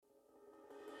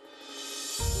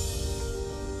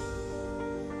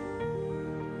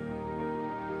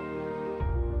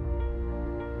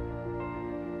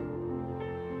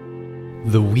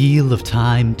The wheel of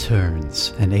time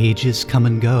turns, and ages come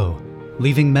and go,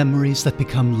 leaving memories that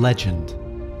become legend.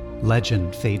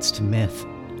 Legend fades to myth,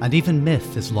 and even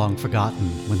myth is long forgotten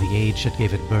when the age that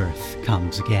gave it birth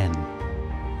comes again.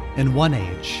 In one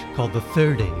age, called the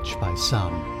Third Age by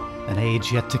some, an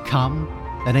age yet to come,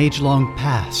 an age long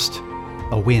past,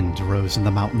 a wind rose in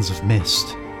the mountains of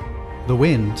mist. The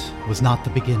wind was not the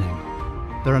beginning.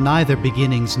 There are neither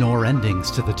beginnings nor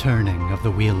endings to the turning of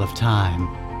the wheel of time,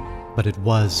 but it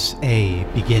was a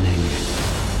beginning.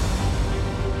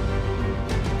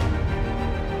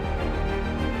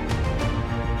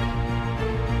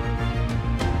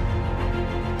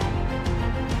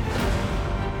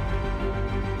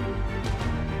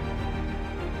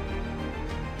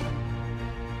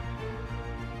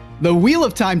 The Wheel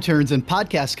of Time turns and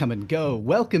podcasts come and go.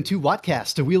 Welcome to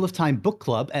Wattcast, a Wheel of Time book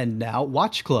club and now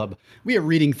Watch Club. We are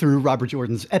reading through Robert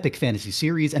Jordan's epic fantasy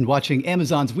series and watching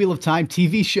Amazon's Wheel of Time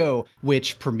TV show,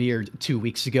 which premiered 2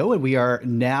 weeks ago, and we are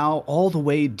now all the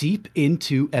way deep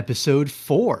into episode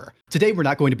 4. Today, we're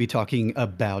not going to be talking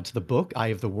about the book, Eye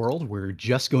of the World. We're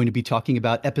just going to be talking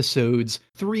about episodes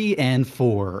 3 and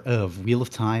 4 of Wheel of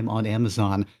Time on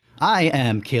Amazon. I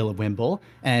am Caleb Wimble,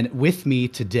 and with me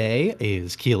today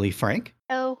is Keely Frank.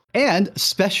 Hello. And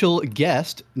special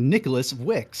guest, Nicholas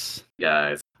Wicks.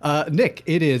 Guys. Nick,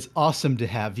 it is awesome to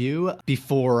have you.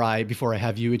 Before I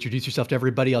have you introduce yourself to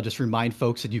everybody, I'll just remind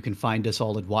folks that you can find us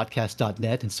all at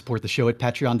wattcast.net and support the show at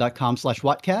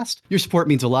patreon.com/wattcast. Your support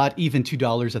means a lot. Even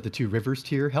 $2 at the Two Rivers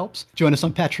tier helps. Join us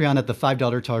on Patreon at the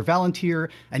 $5 Tar Valen tier,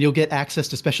 and you'll get access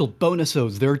to special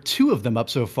bonuses. There are 2 of them up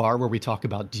so far where we talk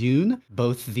about Dune,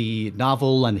 both the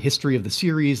novel and the history of the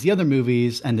series, the other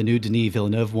movies, and the new Denis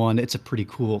Villeneuve one. It's a pretty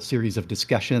cool series of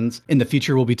discussions. In the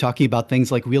future, we'll be talking about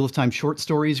things like Wheel of Time short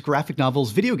stories, graphic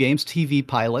novels, video games, TV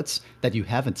pilots that you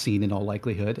haven't seen in all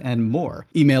likelihood, and more.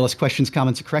 Email us questions,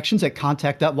 comments, and corrections at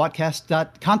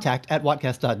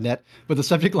contact@wattcast.net with the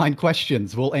subject line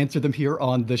questions. We'll answer them here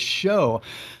on the show.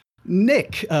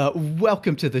 Nick,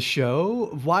 welcome to the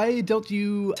show. Why don't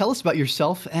you tell us about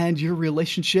yourself and your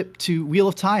relationship to Wheel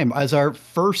of Time as our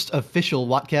first official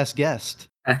Wattcast guest?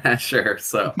 Sure.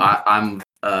 So I'm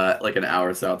like an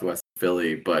hour southwest of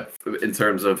Philly, but in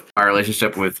terms of my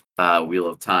relationship with Wheel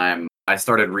of Time, I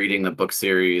started reading the book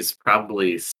series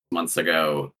probably 6 months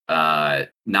ago,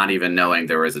 not even knowing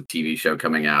there was a TV show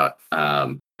coming out.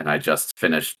 And I just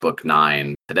finished book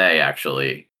 9 today,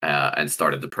 actually, and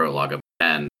started the prologue of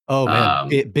 10. Oh, man,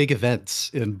 big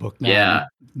events in book 9. Yeah,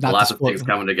 lots of things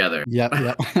coming together. Yep.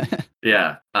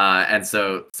 Yeah. And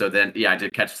so then, I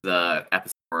did catch the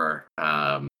episode 4,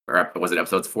 or was it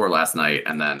episodes 4 last night?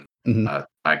 And then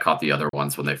I caught the other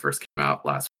ones when they first came out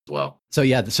last week as well. So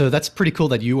that's pretty cool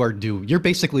that you're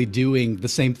basically doing the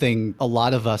same thing a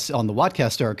lot of us on the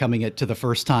Wattcast are, coming to the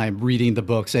first time reading the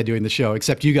books and doing the show,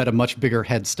 except you got a much bigger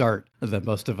head start than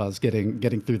most of us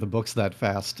getting through the books that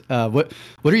fast. What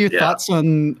are your thoughts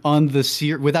on the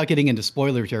series, without getting into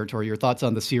spoiler territory, your thoughts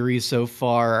on the series so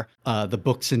far, the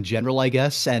books in general, I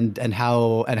guess, and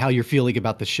how you're feeling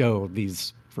about the show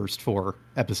these first 4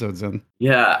 episodes in?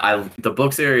 Yeah, the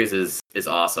book series is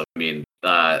awesome. I mean,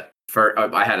 I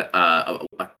had a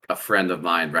friend of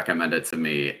mine recommend it to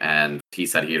me, and he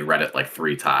said he had read it like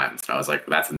 3 times. And I was like,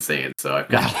 that's insane. So I've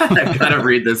got to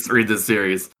read this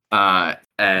series.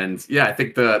 And yeah, I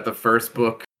think the first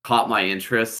book caught my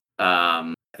interest.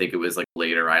 I think it was like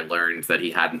later I learned that he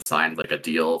hadn't signed like a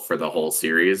deal for the whole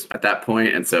series at that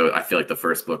point, and so I feel like the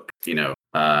first book,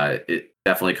 it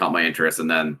definitely caught my interest,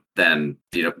 and then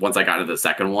once I got into the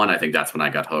second one, I think that's when I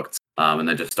got hooked, and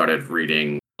then just started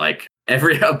reading like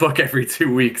a book every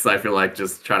 2 weeks. I feel like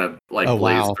just trying to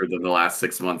blaze through them the last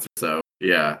 6 months or so.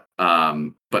 Yeah,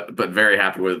 but very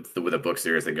happy with the book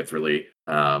series. I think it's really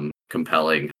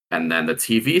compelling, and then the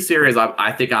TV series,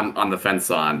 I think I'm on the fence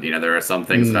on. There are some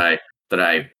things that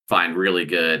I find really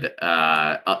good.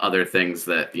 Other things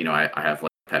that I have like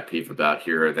pet peeve about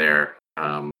here or there.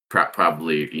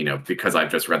 Probably because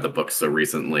I've just read the book so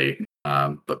recently.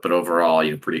 But overall,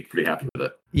 pretty happy with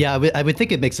it. Yeah, I would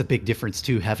think it makes a big difference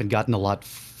too, having gotten a lot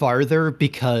farther,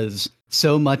 because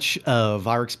so much of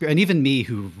our experience, and even me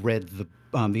who read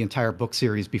the entire book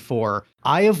series before,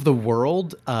 Eye of the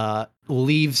World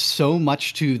leaves so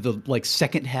much to the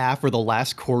second half or the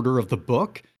last quarter of the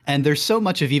book. And there's so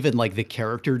much of even the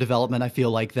character development, I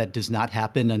feel like, that does not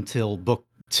happen until book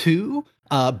 2.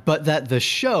 But that the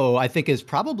show, I think, is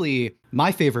probably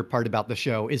my favorite part about the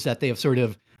show, is that they have sort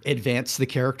of advanced the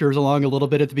characters along a little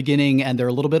bit at the beginning, and they're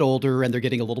a little bit older, and they're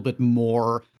getting a little bit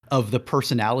more of the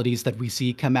personalities that we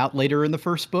see come out later in the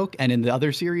first book and in the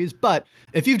other series. But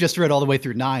if you've just read all the way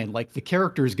through 9, the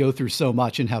characters go through so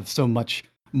much and have so much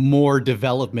more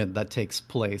development that takes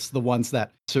place. The ones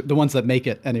that make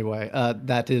it anyway.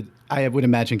 I would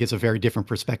imagine gives a very different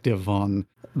perspective on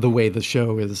the way the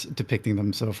show is depicting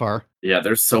them so far. Yeah,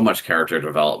 there's so much character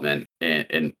development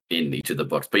in each of the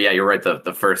books. But yeah, you're right.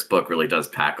 The first book really does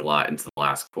pack a lot into the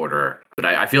last quarter. But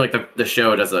I feel like the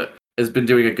show has been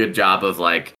doing a good job of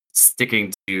like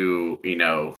sticking to,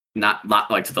 not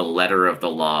like to the letter of the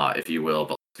law, if you will,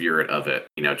 but spirit of it,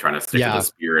 trying to stick to the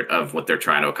spirit of what they're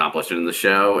trying to accomplish in the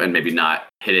show, and maybe not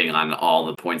hitting on all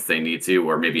the points they need to,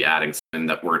 or maybe adding something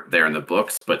that weren't there in the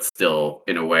books, but still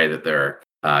in a way that they're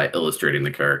illustrating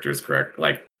the characters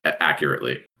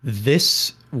accurately.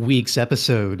 This week's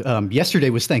episode, yesterday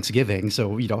was Thanksgiving,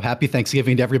 so happy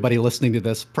Thanksgiving to everybody listening to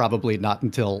this. Probably not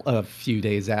until a few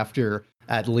days after,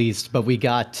 at least. But we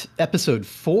got episode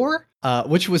 4,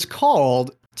 which was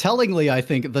called, tellingly, I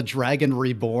think, The Dragon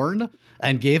Reborn,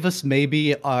 and gave us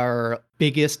maybe our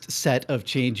biggest set of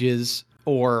changes,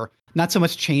 or not so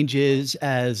much changes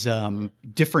as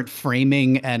different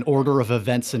framing and order of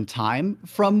events and time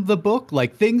from the book.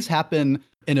 Like, things happen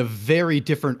in a very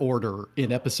different order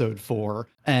in episode 4,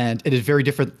 and in a very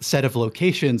different set of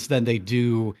locations than they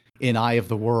do in Eye of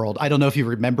the World. I don't know if you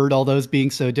remembered all those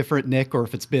being so different, Nick, or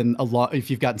if it's been a lot,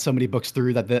 if you've gotten so many books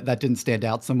through that didn't stand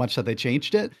out so much that they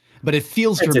changed it. But it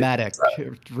feels dramatic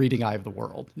reading Eye of the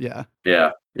World. Yeah.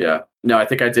 Yeah. Yeah. No, I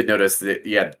think I did notice that.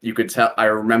 Yeah, you could tell. I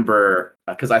remember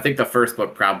because I think the first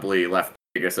book probably left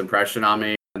the biggest impression on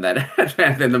me. And then,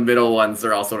 and then the middle ones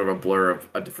are all sort of a blur of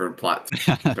a different plot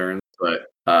turns.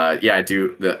 But yeah, I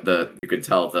do. You could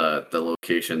tell the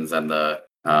locations and the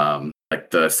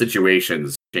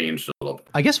situations changed a little bit.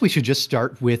 I guess we should just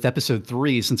start with episode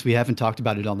 3, since we haven't talked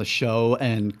about it on the show,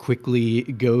 and quickly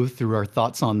go through our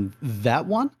thoughts on that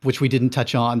one, which we didn't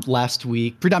touch on last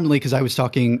week, predominantly because I was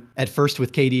talking at first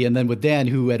with Katie and then with Dan,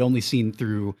 who had only seen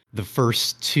through the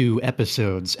first 2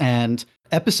 episodes. And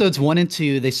episodes 1 and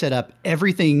 2, they set up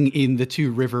everything in the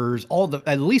 2 rivers.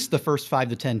 At least the first 5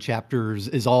 to 10 chapters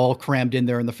is all crammed in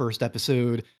there in the first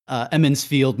episode. Emond's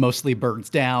Field mostly burns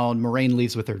down. Moiraine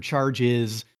leaves with her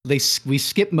charges. We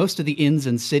skipped most of the inns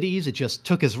and cities. It just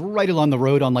took us right along the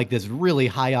road on like this really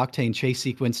high octane chase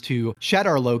sequence to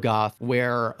Shadar Logoth,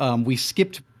 where we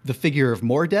skipped the figure of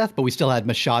Mordeth, but we still had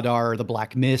Mashadar, the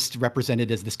Black Mist,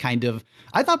 represented as this kind of,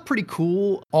 I thought, pretty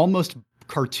cool, almost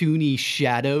cartoony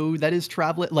shadow that is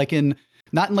traveling,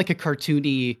 not in like a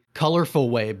cartoony, colorful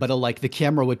way, but like the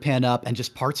camera would pan up and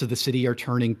just parts of the city are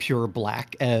turning pure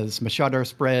black as Mashadar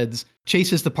spreads,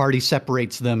 chases the party,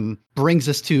 separates them, brings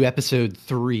us to episode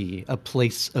 3, A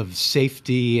Place of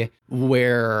Safety,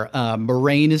 where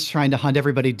Moiraine is trying to hunt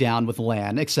everybody down with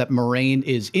Lan, except Moiraine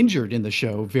is injured in the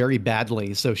show very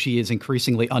badly, so she is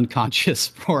increasingly unconscious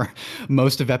for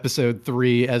most of episode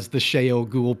 3 as the Shale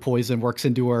Ghoul poison works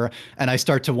into her, and I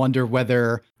start to wonder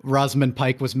whether Rosamund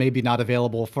Pike was maybe not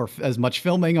available for as much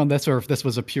filming on this, or if this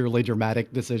was a purely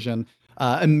dramatic decision.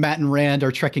 And Matt and Rand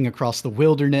are trekking across the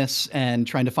wilderness and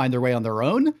trying to find their way on their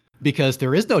own, because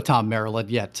there is no Tom Maryland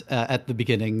yet at the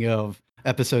beginning of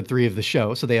episode 3 of the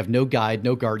show. So they have no guide,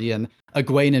 no guardian.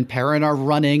 Egwene and Perrin are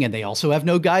running, and they also have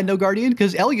no guide, no guardian,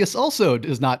 because Elias also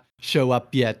does not show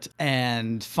up yet.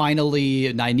 And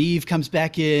finally, Nynaeve comes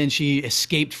back in. She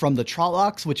escaped from the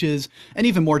Trollocs, which is an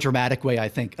even more dramatic way, I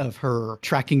think, of her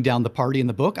tracking down the party in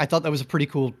the book. I thought that was a pretty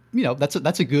cool,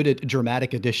 that's a good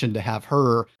dramatic addition to have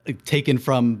her taken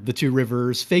from the 2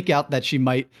 rivers, fake out that she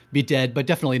might be dead, but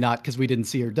definitely not, because we didn't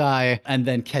see her die, and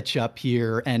then catch up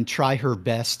here and try her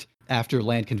best after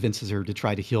Lan convinces her to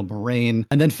try to heal Moiraine.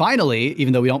 And then finally,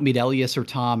 even though we don't meet Elias or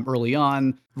Tom early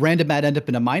on, Rand and Matt end up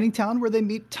in a mining town where they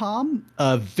meet Tom,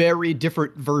 a very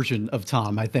different version of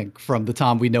Tom, I think, from the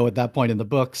Tom we know at that point in the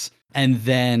books. And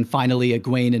then finally,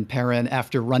 Egwene and Perrin,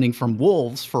 after running from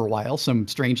wolves for a while, some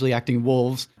strangely acting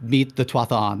wolves, meet the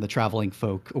Tuathan, the traveling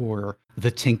folk, or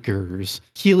the Tinkers.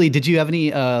 Keely, did you have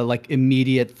any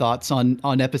immediate thoughts on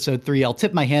episode 3? I'll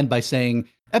tip my hand by saying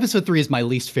episode 3 is my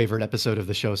least favorite episode of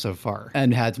the show so far,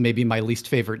 and had maybe my least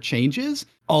favorite changes.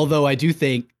 Although I do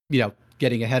think,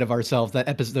 getting ahead of ourselves, that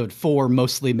episode 4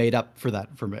 mostly made up for that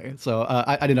for me. So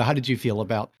I don't know. How did you feel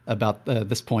about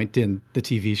this point in the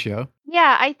TV show?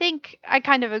 Yeah, I think I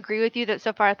kind of agree with you that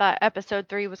so far I thought episode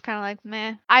 3 was kind of like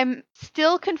meh. I'm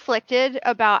still conflicted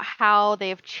about how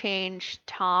they've changed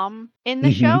Tom in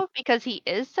the show, because he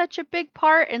is such a big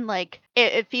part, and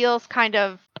it feels kind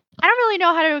of, I don't really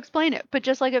know how to explain it, but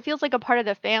just it feels like a part of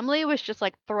the family was just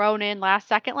thrown in last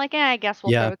second, I guess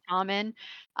we'll throw Tom in.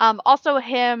 Also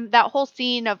that whole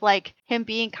scene of like him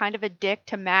being kind of a dick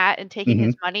to Matt and taking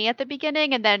his money at the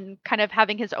beginning, and then kind of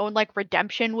having his own like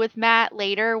redemption with Matt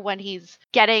later when he's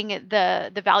getting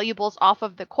the valuables off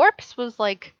of the corpse was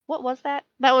like, what was that?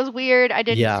 That was weird. I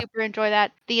didn't Yeah. super enjoy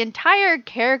that. The entire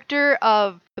character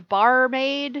of the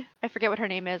barmaid, I forget what her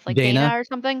name is, like Dana? Dana or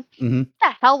something. Mhm. What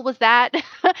the hell was that?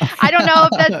 I don't know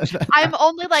if that's. I'm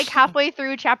only like halfway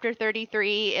through chapter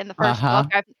 33 in the first Uh-huh.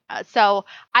 book. So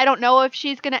I don't know if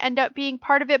she's gonna end up being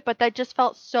part of it, but that just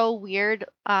felt so weird.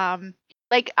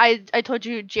 Like I told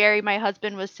you, Jerry, my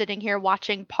husband, was sitting here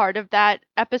watching part of that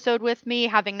episode with me,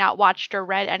 having not watched or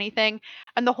read anything,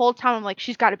 and the whole time I'm like,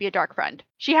 she's got to be a dark friend.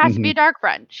 She has to be a dark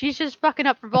friend. She's just fucking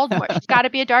up for Voldemort. She's got to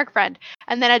be a dark friend.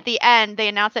 And then at the end, they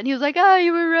announced it, and he was like, "Oh,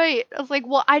 you were right." I was like,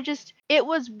 "Well, it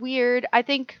was weird." I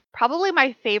think probably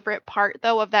my favorite part,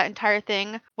 though, of that entire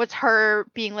thing was her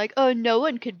being like, "Oh, no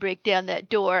one could break down that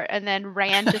door," and then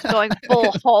Rand just going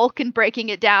full Hulk and breaking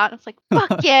it down. I was like,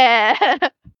 "Fuck yeah!"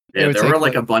 Yeah, It there was were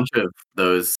like like a bunch of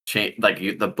those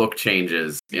the book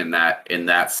changes in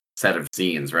that set of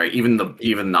scenes, right? Even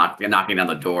knocking down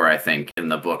the door. I think in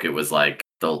the book it was like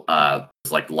it was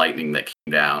like lightning that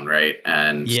came down, right,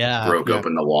 and broke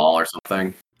open the wall or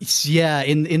something. Yeah,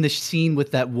 in the scene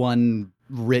with that one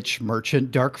rich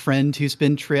merchant dark friend who's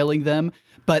been trailing them.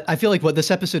 But I feel like what this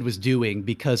episode was doing,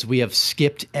 because we have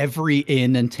skipped every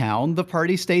inn and town the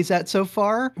party stays at so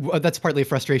far, that's partly a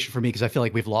frustration for me because I feel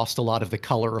like we've lost a lot of the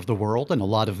color of the world and a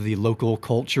lot of the local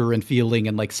culture and feeling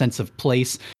and like sense of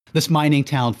place. This mining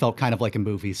town felt kind of like a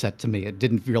movie set to me. It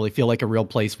didn't really feel like a real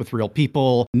place with real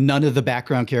people. None of the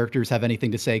background characters have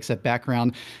anything to say except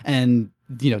background. And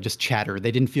just chatter.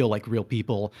 They didn't feel like real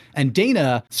people. And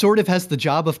Dana sort of has the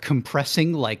job of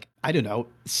compressing, like, I don't know,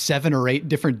 7 or 8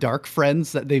 different dark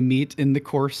friends that they meet in the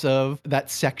course of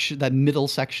that middle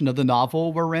section of the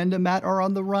novel where Rand and Matt are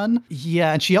on the run.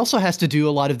 Yeah, and she also has to do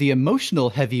a lot of the emotional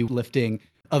heavy lifting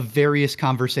of various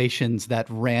conversations that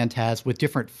Rand has with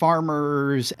different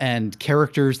farmers and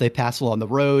characters they pass along the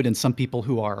road, and some people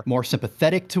who are more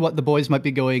sympathetic to what the boys might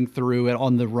be going through and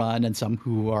on the run, and some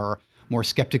who are more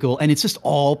skeptical. And it's just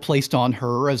all placed on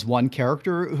her as one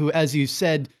character who, as you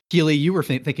said, Keely, you were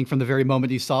thinking from the very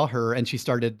moment you saw her and she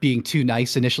started being too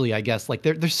nice initially, I guess, like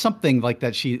there's something like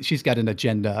that. She's got an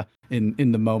agenda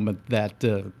in the moment that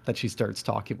she starts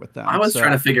talking with them. I was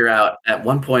trying to figure out at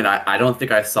one point, I don't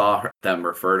think I saw them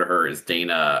refer to her as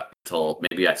Dana until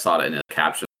maybe I saw it in a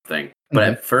caption thing. But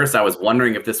at first I was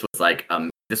wondering if this was like,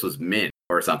 this was Min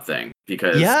or something,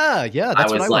 because yeah,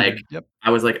 that's what I like, yep.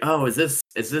 I was like, oh, is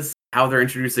this how they're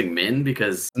introducing Min?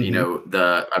 Because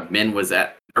the Min was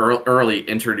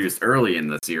introduced early in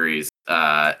the series,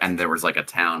 and there was like a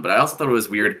town. But I also thought it was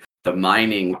weird the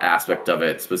mining aspect of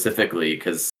it specifically,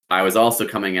 because I was also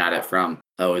coming at it from,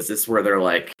 oh, is this where they're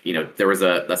like, there was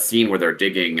a scene where they're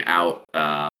digging out,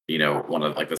 one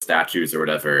of like the statues or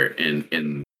whatever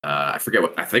in I forget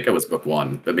I think it was book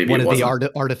 1, but maybe one it of wasn't.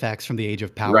 the artifacts from the Age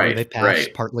of Power. Right, They passed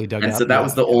right. partly dug And up. so that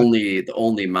was the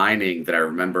only mining that I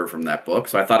remember from that book.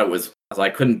 So I thought it was, I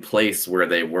couldn't place where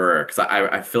they were, because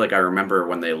I feel like I remember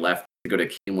when they left to go to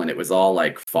Keeneland, it was all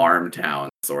like farm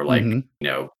towns or like,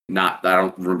 not, I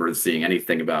don't remember seeing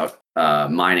anything about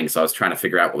mining. So I was trying to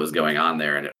figure out what was going on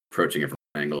there and approaching it from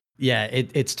an angle. Yeah,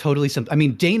 it's totally something. I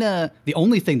mean, Dana, the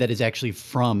only thing that is actually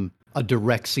from a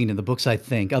direct scene in the books, I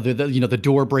think, other than, the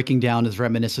door breaking down is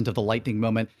reminiscent of the lightning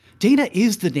moment. Dana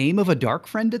is the name of a dark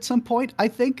friend at some point, I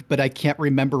think, but I can't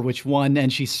remember which one.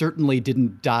 And she certainly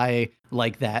didn't die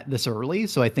like that this early.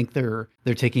 So I think they're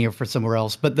taking her for somewhere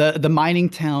else. But the mining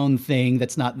town thing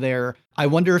that's not there, I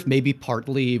wonder if maybe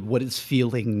partly what is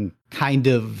feeling kind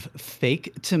of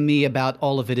fake to me about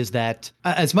all of it is that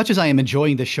as much as I am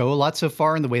enjoying the show a lot so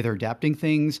far and the way they're adapting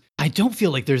things, I don't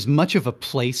feel like there's much of a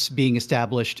place being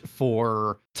established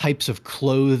for types of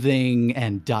clothing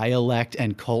and dialect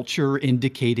and culture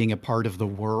indicating a part of the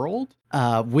world.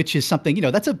 Which is something,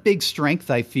 that's a big strength,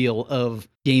 I feel, of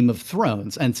Game of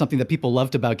Thrones. And something that people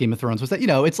loved about Game of Thrones was that,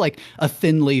 it's like a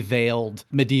thinly veiled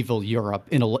medieval Europe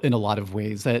in a lot of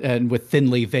ways. And with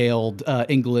thinly veiled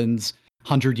England's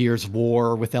 100 Years'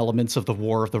 War with elements of the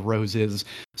War of the Roses.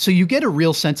 So you get a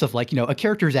real sense of like, a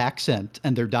character's accent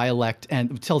and their dialect, and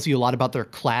it tells you a lot about their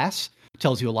class,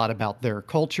 tells you a lot about their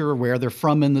culture, where they're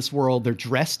from in this world. Their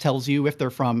dress tells you if they're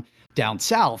from down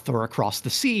south or across the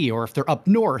sea, or if they're up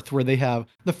north where they have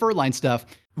the fur line stuff.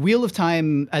 Wheel of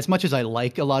Time, as much as I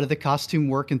like a lot of the costume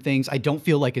work and things, I don't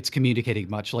feel like it's communicating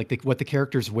much. Like what the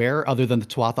characters wear, other than the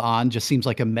Tuatha An, just seems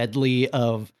like a medley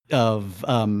of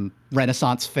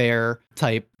Renaissance fair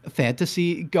type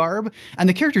fantasy garb, and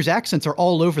the characters' accents are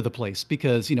all over the place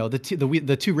because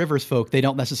the Two Rivers folk, they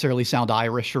don't necessarily sound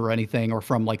Irish or anything or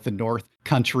from like the North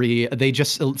Country. They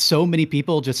just, so many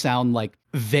people just sound like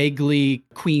vaguely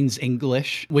Queen's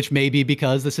English, which may be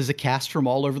because this is a cast from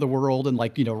all over the world, and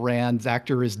like Rand's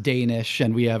actor is Danish,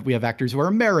 and we have actors who are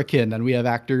American, and we have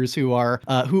actors who are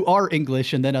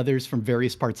English, and then others from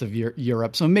various parts of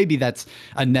Europe. So maybe that's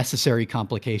a necessary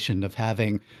complication of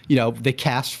having they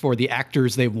cast for the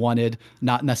actors they wanted,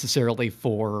 not necessarily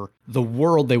for the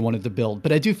world they wanted to build.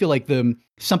 But I do feel like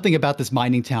something about this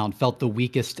mining town felt the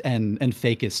weakest and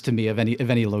fakest to me of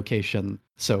any location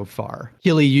so far.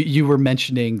 Keely, you were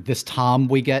mentioning this Tom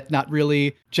we get not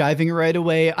really jiving right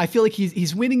away. I feel like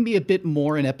he's winning me a bit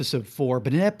more in episode 4,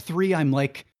 but in ep 3, I'm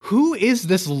like, who is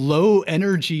this low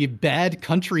energy bad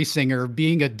country singer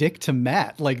being a dick to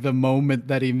Matt? Like the moment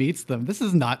that he meets them, this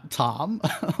is not Tom.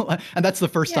 And that's the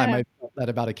first time I felt that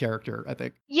about a character, I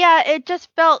think. Yeah, it just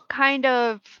felt kind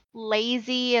of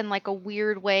lazy and like a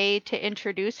weird way to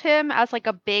introduce him as like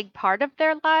a big part of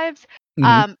their lives.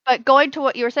 But going to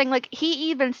what you were saying, like he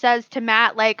even says to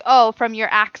Matt, like, "Oh, from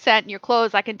your accent and your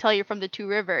clothes, I can tell you're from the Two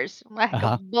Rivers." Like,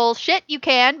 bullshit, you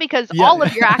can, because all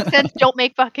of your accents don't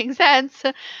make fucking sense.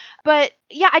 But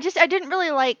yeah, I didn't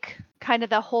really like kind of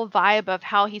the whole vibe of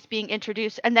how he's being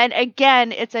introduced. And then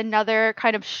again, it's another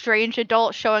kind of strange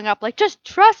adult showing up like, just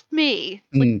trust me.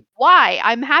 Like, why?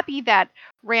 I'm happy that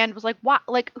Rand was like, "Why?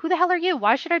 Like, who the hell are you?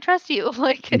 Why should I trust you?"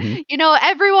 Like,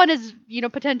 everyone is,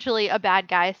 potentially a bad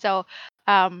guy. So,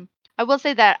 I will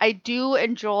say that I do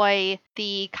enjoy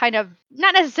the kind of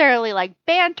not necessarily like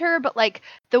banter, but like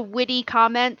the witty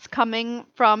comments coming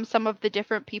from some of the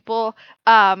different people.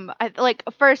 I like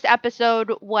first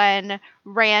episode when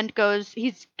Rand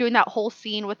he's doing that whole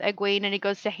scene with Egwene, and he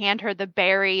goes to hand her the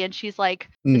berry, and she's like,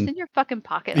 "This in your fucking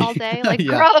pocket all day?" Like,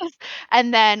 gross.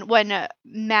 And then when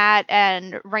Matt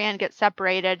and Rand get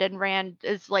separated, and Rand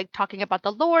is like talking about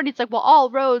the Lord, he's like, "Well, all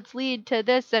roads lead to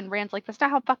this," and Rand's like, "That's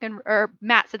not how or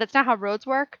Matt said, that's not how roads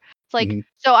work." It's like,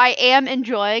 so I am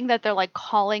enjoying that they're like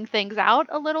calling things out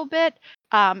a little bit.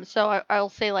 So I'll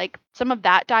say like some of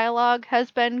that dialogue has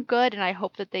been good, and I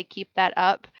hope that they keep that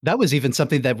up. That was even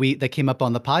something that came up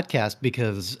on the podcast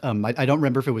because I don't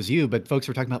remember if it was you, but folks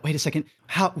were talking about, wait a second,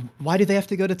 why do they have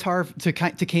to go to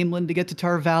Caemlyn to get to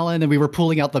Tar Valon? And we were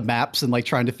pulling out the maps and like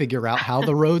trying to figure out how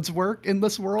the roads work in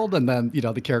this world. And then,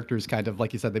 the characters kind of,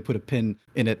 like you said, they put a pin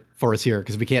in it for us here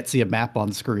because we can't see a map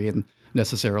on screen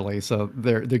necessarily. So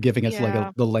they're giving us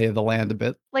like the lay of the land a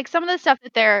bit. Like some of the stuff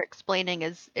that they're explaining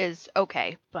is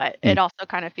okay, but it also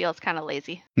kind of feels kind of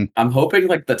lazy. I'm hoping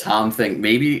like the Tom thing,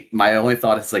 maybe my only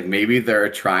thought is like maybe they're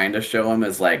trying to show him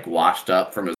as like washed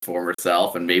up from his former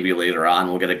self, and maybe later on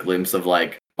we'll get a glimpse of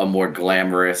like a more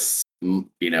glamorous,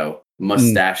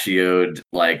 mustachioed,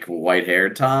 like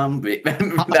white-haired Tom.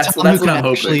 That's what I'm hoping.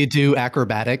 Actually do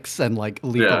acrobatics and like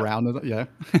leap around. Yeah.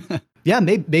 Yeah,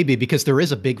 maybe because there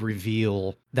is a big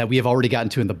reveal that we have already gotten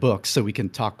to in the book, so we can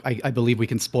talk. I believe we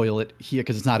can spoil it here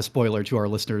because it's not a spoiler to our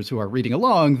listeners who are reading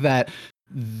along. That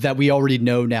we already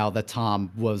know now that Tom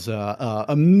was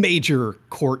a major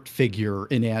court figure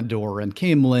in Andor and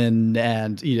Caemlyn,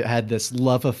 and he had this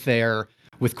love affair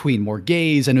with Queen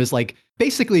Morghese, and it was like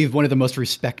basically one of the most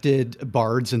respected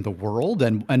bards in the world,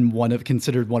 and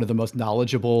considered one of the most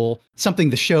knowledgeable. Something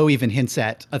the show even hints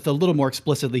at a little more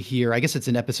explicitly here. I guess it's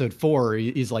in episode 4.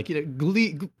 He's like,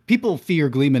 people fear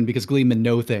Gleeman because Gleeman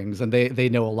know things, and they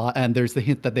know a lot. And there's the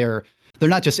hint that they're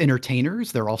not just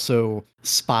entertainers; they're also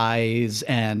spies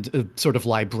and sort of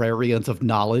librarians of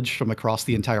knowledge from across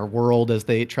the entire world as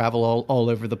they travel all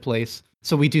over the place.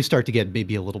 So we do start to get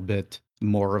maybe a little bit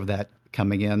more of that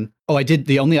coming in. Oh,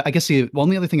 the only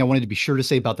other thing I wanted to be sure to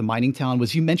say about the mining town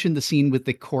was you mentioned the scene with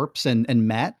the corpse and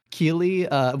Matt Keely.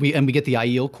 We get the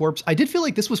Aiel corpse. I did feel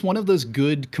like this was one of those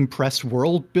good compressed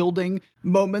world building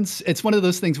moments. It's one of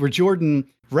those things where Jordan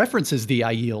references the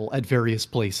Aiel at various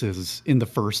places in the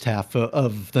first half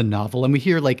of the novel, and we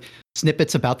hear like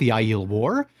snippets about the Aiel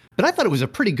War. But I thought it was a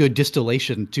pretty good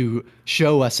distillation to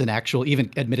show us an actual,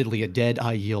 even admittedly a dead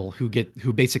Aiel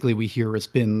who basically we hear has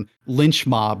been lynch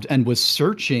mobbed and was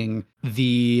searching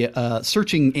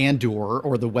Andor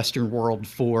or the Western world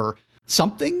for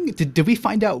something. Did we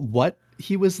find out what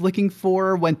he was looking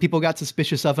for when people got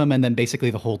suspicious of him, and then basically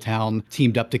the whole town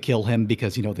teamed up to kill him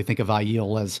because they think of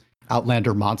Aiel as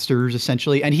Outlander monsters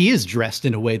essentially, and he is dressed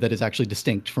in a way that is actually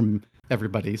distinct from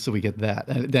everybody, so we get that.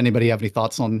 Did anybody have any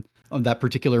thoughts on that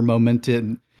particular moment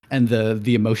and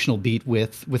the emotional beat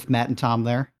with Matt and Tom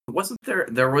there? Wasn't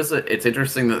there was it's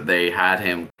interesting that they had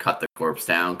him cut the corpse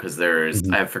down because there's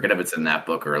I forget if it's in that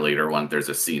book or a later one, there's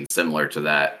a scene similar to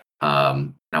that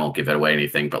I won't give it away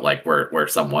anything, but like where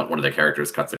someone one of the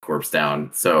characters cuts a corpse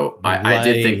down. So I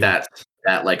did think Right.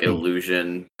 that like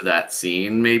allusion to that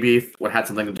scene maybe what had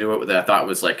something to do with it. I thought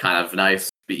was like kind of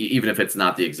nice, even if it's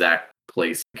not the exact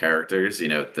place characters.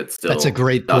 That That's a still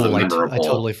great that was a pull. I memorable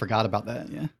totally forgot about that.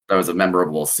 Yeah. that was a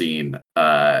memorable scene.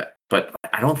 But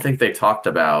I don't think they talked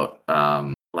about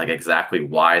like exactly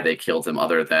why they killed him,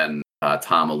 other than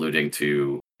Tom alluding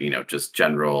to just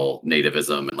general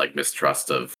nativism and like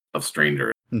mistrust of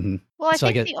strangers. Hmm. Well, I So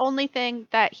I think get the only thing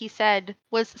that he said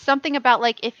was something about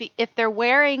like if they're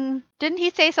wearing, didn't he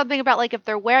say something about like if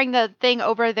they're wearing the thing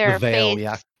over the their veil. face,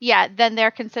 Yeah. yeah, then they're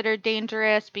considered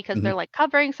dangerous because Hmm. they're like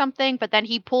covering something, but then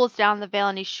he pulls down the veil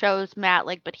and he shows Matt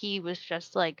like but he was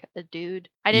just like a dude.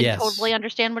 I didn't totally Yes.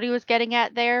 understand what he was getting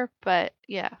at there, but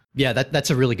yeah. Yeah, that's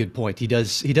a really good point. He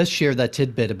does share that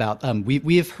tidbit about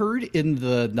we have heard in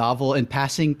the novel in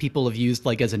passing people have used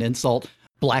like as an insult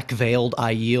black veiled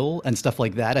Aiel and stuff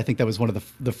like that. I think that was one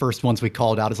of the first ones we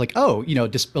called out as like, oh,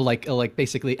 just like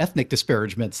basically ethnic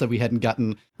disparagements that we hadn't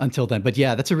gotten until then. But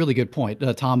yeah, that's a really good point.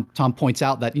 Tom points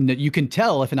out that you can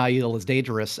tell if an Aiel is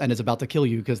dangerous and is about to kill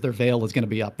you because their veil is going to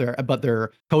be up there, but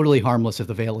they're totally harmless if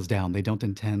the veil is down. They don't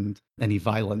intend any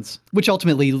violence, which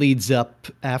ultimately leads up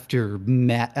after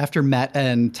Matt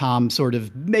and Tom sort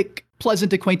of make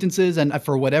pleasant acquaintances, and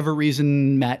for whatever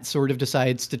reason Matt sort of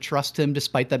decides to trust him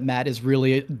despite that Matt is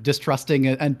really distrusting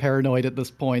and paranoid at this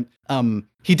point.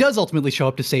 He does ultimately show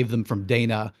up to save them from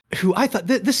Dana, who I thought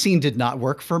this scene did not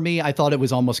work for me. I thought it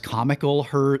was almost comical,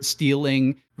 her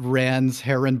stealing Rand's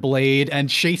heron blade and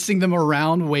chasing them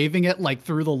around, waving it like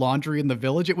through the laundry in the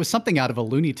village. It was something out of a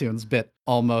Looney Tunes bit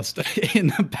almost in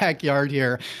the backyard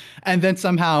here. And then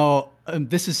somehow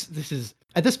this is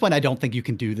at this point, I don't think you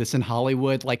can do this in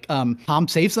Hollywood. Like, Tom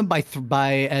saves them by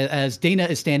as Dana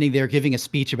is standing there giving a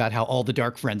speech about how all the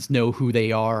Dark Friends know who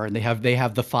they are, and they have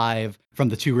the five from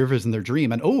the Two Rivers in their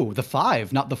dream, and oh, the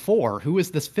five, not the four. Who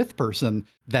is this fifth person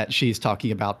that she's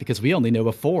talking about? Because we only know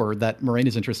a four that Moiraine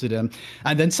is interested in.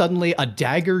 And then suddenly, a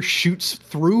dagger shoots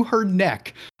through her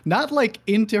neck. Not like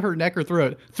into her neck or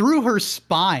throat, through her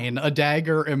spine. A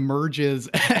dagger emerges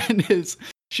and is.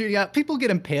 Sure, yeah, people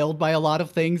get impaled by a lot of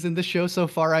things in the show so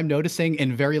far, I'm noticing,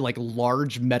 in very like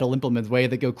large metal implements way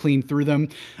that go clean through them.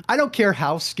 I don't care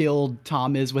how skilled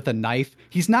Tom is with a knife.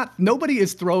 Nobody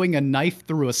is throwing a knife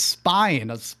through a spine.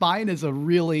 A spine is a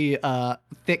really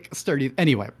thick, sturdy,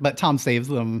 anyway, but Tom saves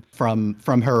them from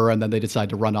her, and then they decide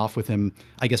to run off with him,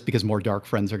 I guess because more Dark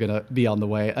Friends are going to be on the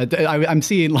way. I'm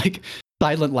seeing like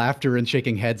silent laughter and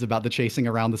shaking heads about the chasing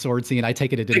around the sword scene. I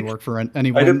take it didn't work for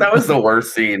anyone. I think that was the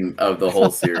worst scene of the whole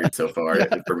series so far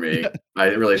Yeah, for me. yeah. I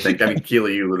really think. I mean,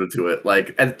 Keely, you alluded to it.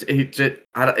 Like, and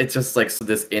it's just like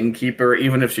this innkeeper,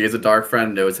 even if she is a Dark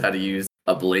Friend, knows how to use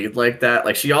a blade like that.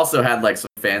 Like, she also had like some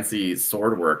fancy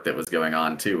sword work that was going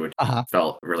on too, which Uh-huh.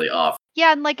 felt really off.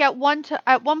 Yeah, and like at one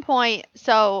point,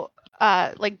 so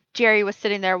like Jerry was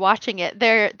sitting there watching it.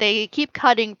 They keep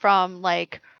cutting from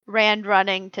like Rand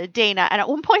running to Dana, and at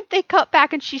one point they cut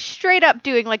back and she's straight up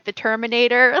doing like the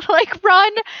Terminator like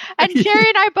run, and Jerry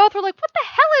and I both were like, "What the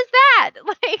hell is that?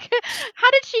 Like,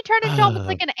 how did she turn into almost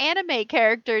like an anime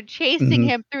character chasing Mhm.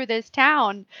 him through this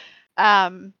town?"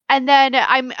 And then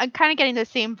I'm kind of getting the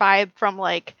same vibe from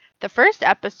like the first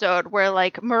episode where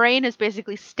like Moraine is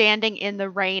basically standing in the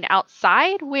rain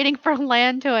outside waiting for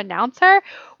Lan to announce her,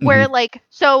 where Mhm. like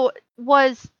so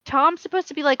was Tom supposed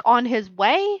to be like on his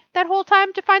way that whole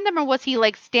time to find them, or was he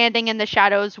like standing in the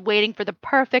shadows waiting for the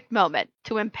perfect moment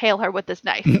to impale her with this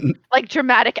knife? Like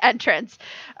dramatic entrance.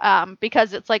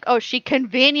 Because it's like, oh, she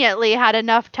conveniently had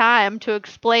enough time to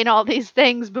explain all these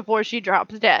things before she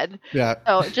drops dead. Yeah.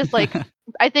 So just like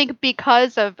I think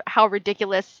because of how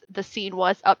ridiculous the scene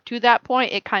was up to that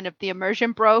point, it kind of the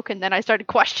immersion broke, and then I started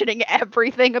questioning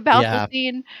everything about the Yeah.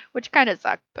 scene, which kind of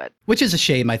sucked. But Which is a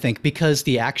shame, I think, because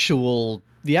the actual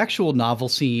novel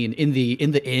scene in the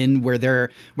inn where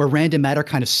Rand and Matt are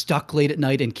kind of stuck late at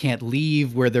night and can't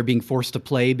leave, where they're being forced to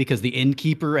play because the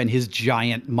innkeeper and his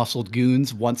giant muscled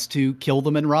goons wants to kill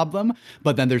them and rob them.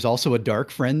 But then there's also a Dark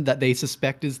Friend that they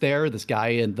suspect is there, this guy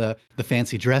in the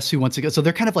fancy dress who wants to go. So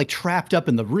they're kind of like trapped up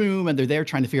in the room and they're there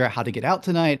trying to figure out how to get out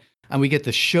tonight. And we get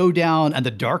the showdown, and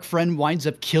the Dark Friend winds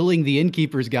up killing the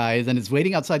innkeeper's guys and is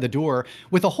waiting outside the door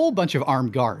with a whole bunch of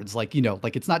armed guards. Like,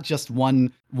 like it's not just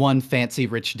one fancy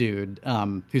rich dude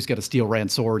who's got a steel Rand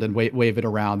sword and wave it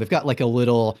around. They've got like a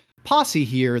little posse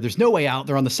here. There's no way out.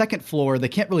 They're on the second floor. They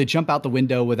can't really jump out the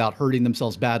window without hurting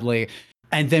themselves badly.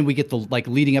 And then we get the like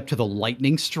leading up to the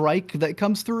lightning strike that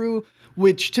comes through,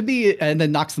 which to me, and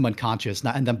then knocks them unconscious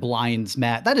and then blinds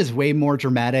Matt. That is way more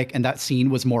dramatic, and that scene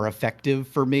was more effective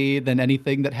for me than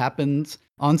anything that happens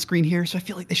on screen here. So I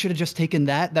feel like they should have just taken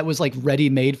that. That was like ready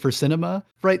made for cinema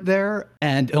right there.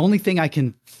 And the only thing I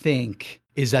can think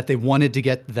is that they wanted to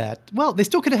get that. Well, they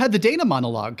still could have had the Dana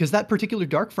monologue, because that particular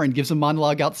Dark Friend gives a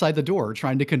monologue outside the door,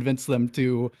 trying to convince them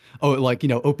to,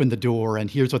 open the door, and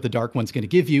here's what the Dark One's going to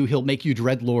give you. He'll make you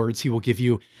Dreadlords. He will give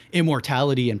you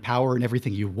immortality and power and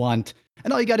everything you want.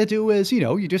 And all you got to do is,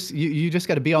 you just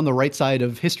got to be on the right side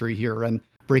of history here and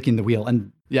breaking the wheel.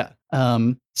 And yeah.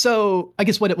 So I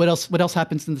guess what else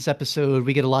happens in this episode?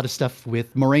 We get a lot of stuff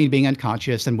with Moiraine being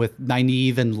unconscious, and with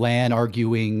Nynaeve and Lan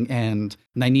arguing, and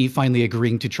Nynaeve finally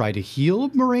agreeing to try to heal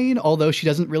Moiraine, although she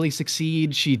doesn't really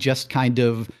succeed. She just kind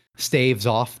of staves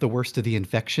off the worst of the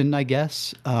infection, I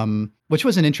guess, which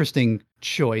was an interesting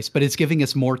choice, but it's giving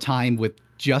us more time with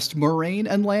just Moiraine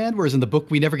and Lan, whereas in the book,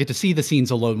 we never get to see the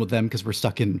scenes alone with them because we're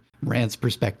stuck in Rand's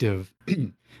perspective.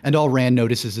 And all Rand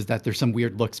notices is that there's some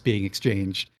weird looks being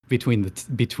exchanged between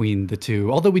the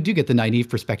two. Although we do get the Nynaeve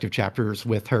perspective chapters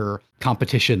with her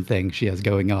competition thing she has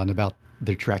going on about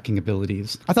their tracking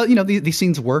abilities. I thought, these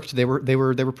scenes worked. They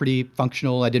were pretty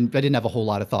functional. I didn't have a whole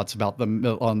lot of thoughts about them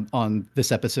on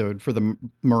this episode for the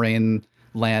Moiraine,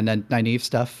 Lan, and Nynaeve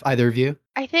stuff. Either of you?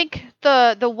 I think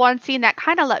the one scene that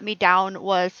kind of let me down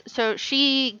was, so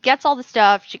she gets all the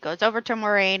stuff, she goes over to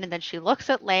Moiraine, and then she looks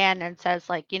at Lan and says,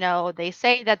 like, they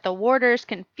say that the warders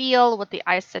can feel what the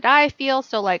Aes Sedai feel,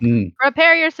 so, like,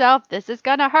 prepare yourself, this is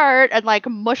gonna hurt, and, like,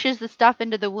 mushes the stuff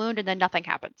into the wound, and then nothing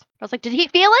happens. I was like, did he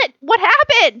feel it? What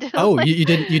happened? Oh, like, you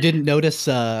didn't notice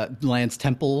Lan's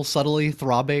temple subtly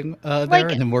throbbing there,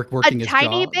 like, and then working his jaw? A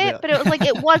tiny bit, yeah. But it was like,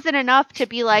 it wasn't enough to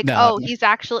be like, no. Oh, he's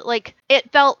actually, like, it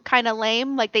felt kind of lame.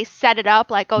 Like, they set it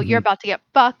up like, oh, you're about to get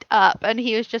fucked up, and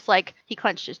he was just like, he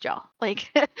clenched his jaw.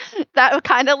 Like, that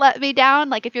kind of let me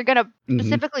down. Like, if you're gonna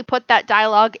specifically put that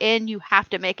dialogue in, you have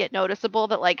to make it noticeable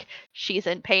that, like, she's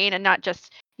in pain, and not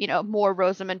just, more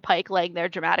Rosamund Pike laying there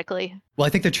dramatically. Well, I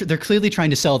think they're clearly trying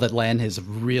to sell that Lan is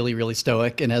really, really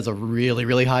stoic and has a really,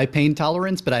 really high pain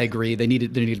tolerance. But I agree, there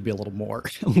needed to be a little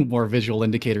more visual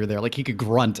indicator there. Like, he could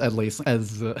grunt at least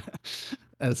as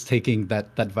taking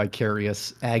that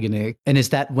vicarious agony. And is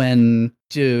that when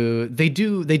they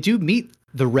do meet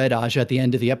the Red Aja at the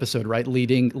end of the episode, right?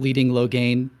 Leading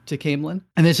Logain to Caemlyn.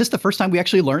 And is this the first time we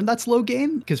actually learned that's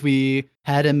Logain? Because we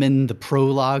had him in the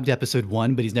prologue to episode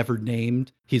 1, but he's never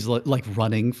named. He's like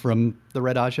running from the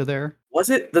Red Aja there. Was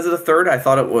it the third? I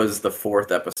thought it was the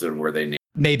 4th episode where they named.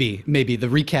 Maybe the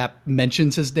recap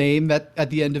mentions his name at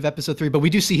the end of episode 3, but we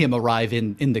do see him arrive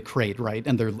in the crate, right?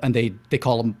 And they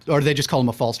call him, or they just call him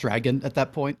a false dragon at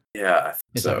that point. Yeah,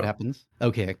 is that what happens?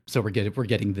 Okay, so we're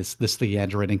getting this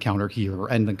Liandrin encounter here,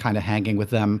 and then kind of hanging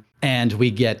with them, and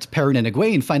we get Perrin and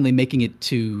Egwene finally making it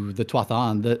to the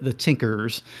Tuathan, the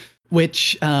Tinkers,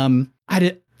 which I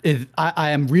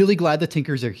am really glad the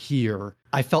Tinkers are here.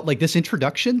 I felt like this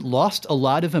introduction lost a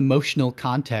lot of emotional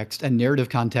context and narrative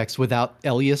context without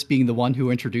Elias being the one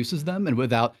who introduces them, and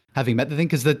without having met the thing,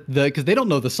 because they don't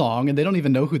know the song, and they don't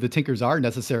even know who the Tinkers are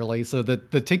necessarily. So the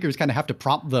Tinkers kind of have to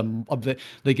prompt them.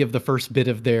 They give the first bit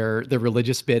of their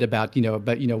religious bit about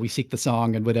we seek the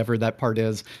song and whatever that part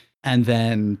is, and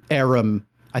then Aram.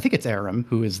 I think it's Aram,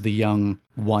 who is the young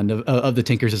one of the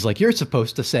Tinkers, is like, you're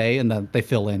supposed to say, and then they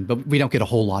fill in, but we don't get a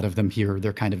whole lot of them here.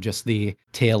 They're kind of just the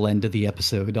tail end of the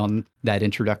episode on that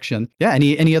introduction. Yeah.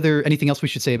 Anything else we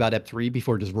should say about Ep 3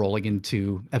 before just rolling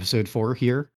into episode 4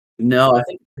 here? No, I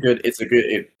think it's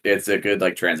a good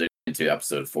like transition into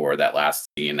episode 4. That last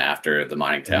scene after the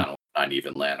mining town, Nynaeve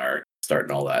and Lan are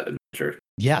starting all that adventure.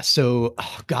 Yeah, so,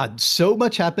 so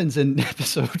much happens in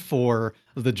episode 4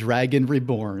 of The Dragon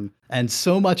Reborn, and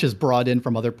so much is brought in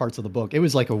from other parts of the book. It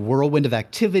was like a whirlwind of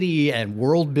activity and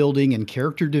world building and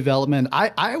character development.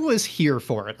 I was here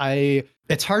for it.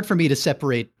 It's hard for me to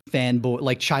separate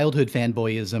childhood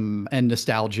fanboyism and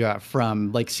nostalgia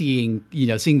from like seeing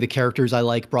the characters I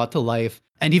like brought to life.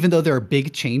 And even though there are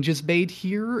big changes made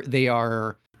here, they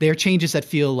are changes that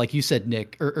feel, like you said,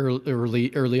 Nick,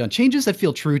 early on, changes that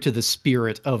feel true to the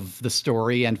spirit of the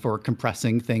story and for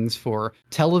compressing things for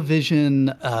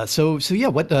television. So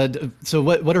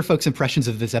what are folks' impressions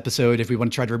of this episode? If we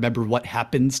want to try to remember what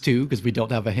happens too, because we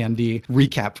don't have a handy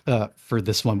recap for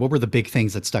this one. What were the big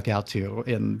things that stuck out to you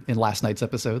in last night's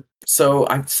episode? So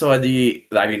definitely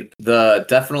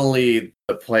the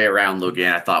play around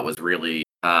Logain I thought was really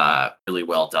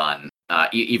well done.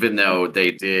 Even though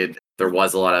there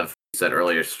was a lot of, you said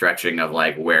earlier, stretching of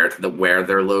like where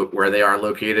they are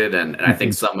located, and I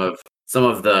think some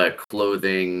of the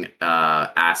clothing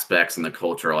aspects and the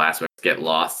cultural aspects get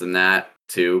lost in that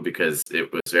too, because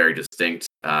it was very distinct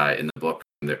in the book,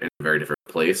 in a very different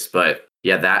place. But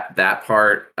yeah, that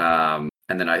part, and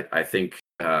then I think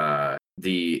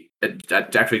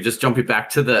actually just jumping back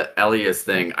to the Elias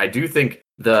thing, I do think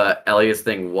the Elias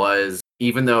thing was,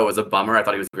 even though it was a bummer, I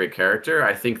thought he was a great character.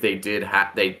 I think they did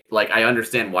I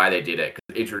understand why they did it,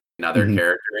 because it introduced another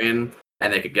character in,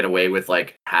 and they could get away with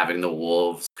like having the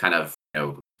wolves kind of,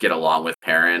 get along with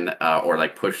Perrin, or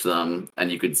like push them,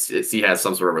 and you could see he has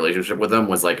some sort of relationship with them,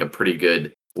 was like a pretty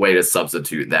good way to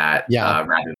substitute that, rather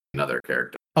than another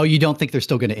character. Oh, you don't think they're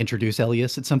still going to introduce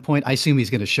Elias at some point? I assume he's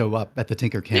going to show up at the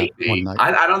Tinker Camp one night.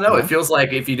 I don't know. Yeah. It feels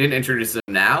like if you didn't introduce him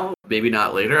now, maybe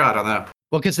not later. I don't know.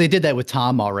 Well, because they did that with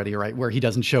Tom already, right? Where he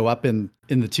doesn't show up in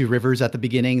the Two Rivers at the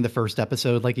beginning, the first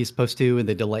episode, like he's supposed to, and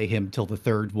they delay him till the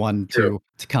third one to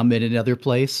come in another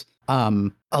place.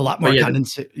 A lot more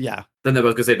condensation. Yeah. Then I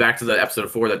was gonna say, back to the episode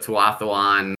 4, the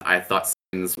Tuathalan, I thought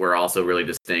scenes were also really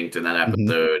distinct in that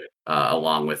episode,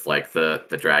 along with like the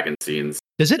dragon scenes.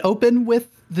 Does it open with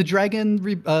the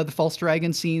the false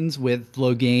dragon scenes with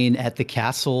Loghain at the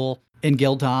castle in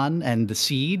Gildan and the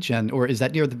siege, or is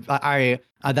that near the?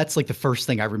 That's like the first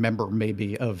thing I remember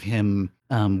maybe of him.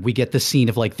 We get the scene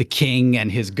of like the king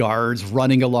and his guards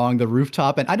running along the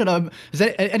rooftop, and I don't know, is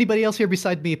that anybody else here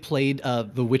beside me played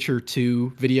the Witcher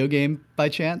 2 video game by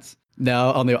chance?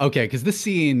 No, okay, because this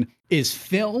scene is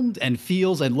filmed and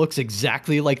feels and looks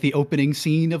exactly like the opening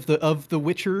scene of the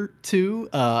Witcher 2,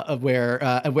 where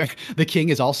the king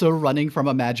is also running from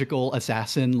a magical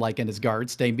assassin, like, and his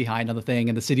guards staying behind on the thing,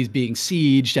 and the city's being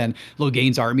sieged, and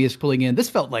Loghain's army is pulling in. This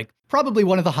felt like probably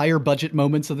one of the higher budget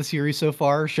moments of the series so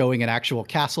far, showing an actual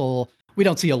castle. We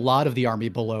don't see a lot of the army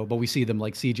below, but we see them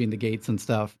like sieging the gates and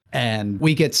stuff, and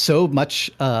we get so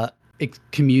much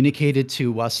communicated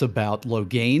to us about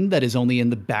Loghain that is only in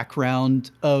the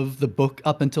background of the book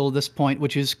up until this point,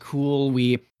 which is cool.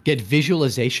 We get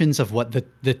visualizations of what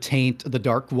the taint, the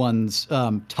Dark One's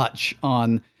touch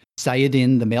on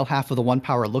Saladin, the male half of the One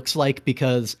Power, looks like,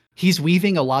 because he's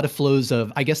weaving a lot of flows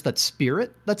of, I guess, that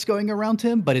spirit that's going around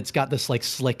him, but it's got this like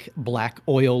slick black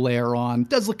oil layer on. It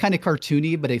does look kind of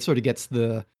cartoony, but it sort of gets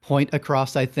the point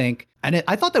across, I think. And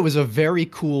I thought that was a very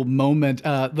cool moment.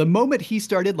 The moment he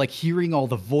started like hearing all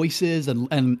the voices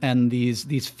and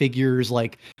these figures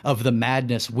like of the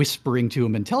madness whispering to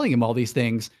him and telling him all these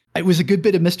things, it was a good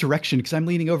bit of misdirection, because I'm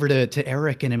leaning over to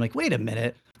Eric and I'm like, wait a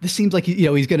minute, this seems like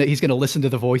he's gonna listen to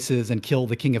the voices and kill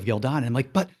the King of Gildan. And I'm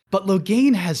like, but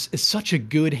Loghain has such a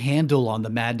good handle on the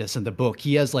madness in the book.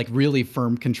 He has like really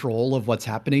firm control of what's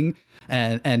happening.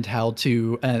 And how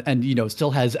to and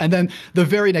still has, and then the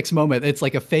very next moment it's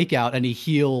like a fake out, and he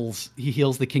heals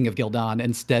the King of Gildan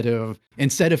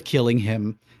instead of killing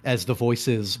him as the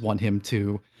voices want him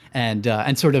to,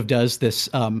 and sort of does this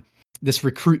this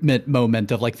recruitment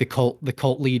moment of like the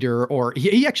cult leader, or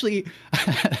he actually,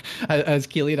 as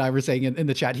Keely and I were saying in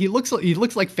the chat, he looks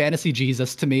like fantasy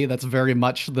Jesus to me. That's very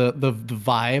much the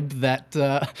vibe that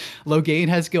Loghain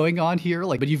has going on here.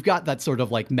 Like, but you've got that sort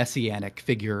of like messianic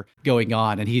figure going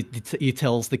on, and he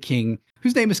tells the king,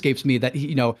 whose name escapes me, that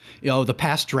the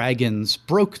past dragons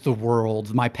broke the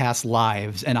world, my past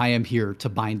lives, and I am here to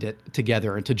bind it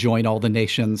together and to join all the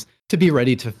nations to be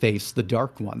ready to face the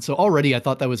Dark One. So already I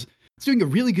thought that was, it's doing a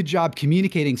really good job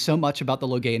communicating so much about the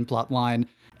Loghain plotline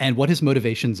and what his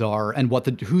motivations are, and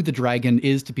who the dragon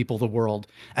is to people of the world,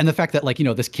 and the fact that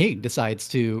this king decides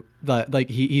to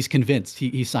he's convinced,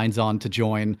 he signs on to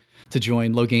join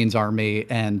Loghain's army,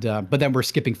 and but then we're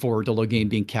skipping forward to Loghain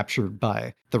being captured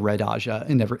by the Red Aja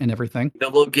and everything. The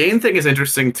Loghain thing is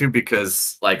interesting too,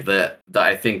 because like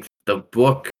I think the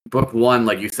book one,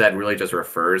 like you said, really just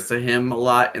refers to him a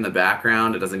lot in the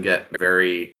background. It doesn't get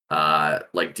very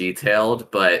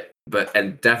detailed, but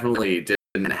definitely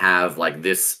didn't have like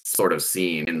this sort of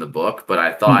scene in the book. But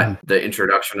I thought the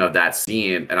introduction of that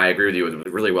scene, and I agree with you, it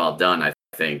was really well done. I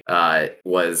think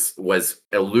was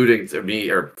alluding to me,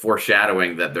 or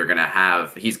foreshadowing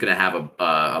that he's gonna have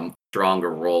a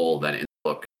stronger role than in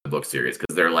the book series,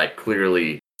 because they're like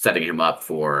clearly setting him up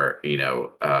for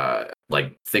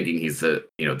like thinking he's the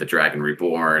Dragon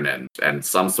Reborn, and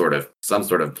some sort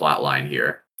of plot line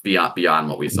here beyond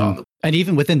what we saw in the. And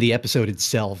even within the episode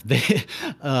itself,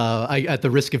 at the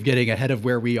risk of getting ahead of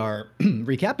where we are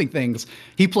recapping things,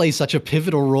 he plays such a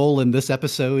pivotal role in this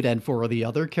episode and for the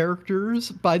other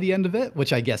characters by the end of it,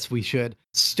 which I guess we should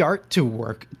start to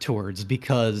work towards,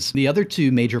 because the other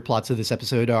two major plots of this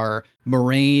episode are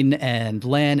Moraine and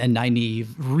Lan and Nynaeve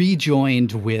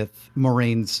rejoined with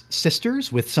Moraine's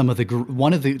sisters, with some of the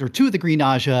one of the or two of the Green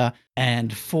Aja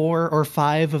and 4 or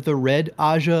 5 of the Red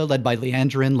Aja, led by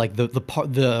Leandrin, like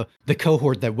the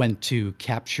cohort that went to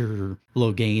capture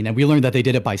Logain. And we learned that they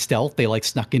did it by stealth. They like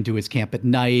snuck into his camp at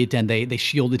night, and they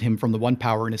shielded him from the One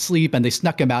Power in his sleep, and they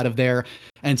snuck him out of there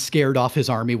and scared off his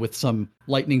army with some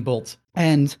lightning bolts.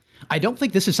 And I don't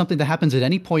think this is something that happens at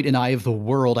any point in Eye of the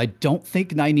World. I don't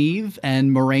think Nynaeve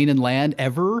and Moraine and Lan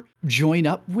ever join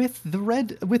up with the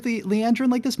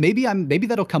Leandrin like this. Maybe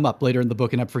that'll come up later in the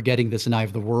book and I'm forgetting this in Eye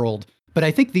of the World. But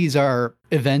I think these are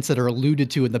events that are alluded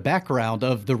to in the background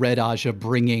of the Red Aja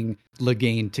bringing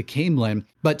Logain to Caemlyn.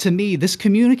 But to me, this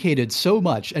communicated so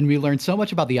much, and we learned so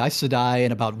much about the Aes Sedai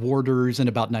and about Warders and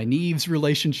about Nynaeve's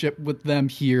relationship with them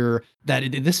here, that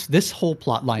this whole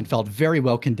plot line felt very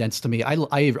well condensed to me.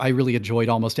 I really enjoyed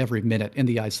almost every minute in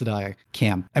the Aes Sedai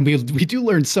camp. And we do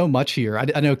learn so much here.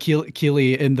 I know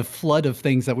Keely, in the flood of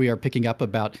things that we are picking up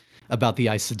about the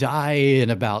Aes Sedai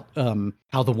and about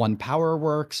how the One Power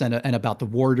works and about the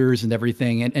Warders and everything.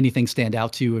 And anything stand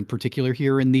out to you in particular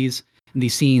here in these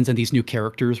scenes and these new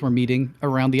characters we're meeting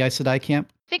around the Aes Sedai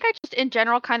camp? I think I just in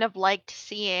general kind of liked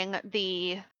seeing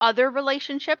the other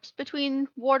relationships between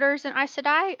Warders and Aes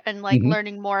Sedai and like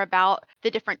learning more about the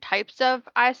different types of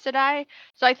Aes Sedai.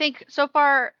 So I think so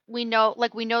far we know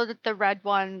that the red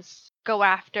ones go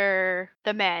after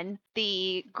the men.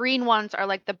 The green ones are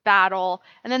like the battle,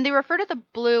 and then they refer to the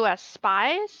blue as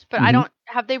spies, but I don't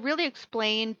have they really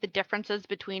explained the differences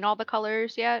between all the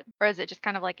colors yet, or is it just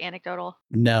kind of like anecdotal?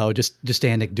 No, just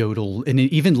anecdotal, and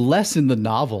even less in the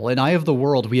novel. In Eye of the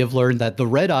World, we have learned that the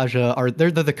Red Aja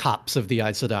they're the cops of the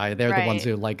Aes Sedai. They're the ones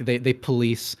who like they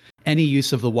police any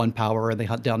use of the One Power, and they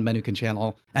hunt down men who can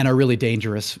channel and are really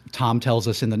dangerous. Tom tells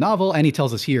us in the novel, and he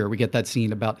tells us here. We get that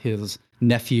scene about his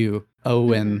nephew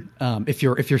Owen. If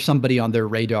you're somebody on their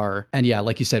radar, and yeah,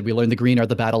 like you said, we learn the green are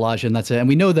the battle Aja, and that's it. And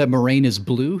we know that Moraine is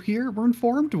blue here. We're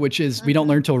informed, which is we don't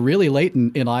learn till really late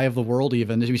in Eye of the World.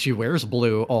 Even she wears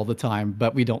blue all the time,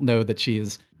 but we don't know that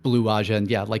she's blue Aja. And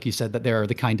yeah, like you said, that there are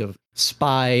the kind of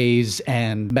spies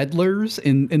and meddlers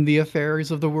in the affairs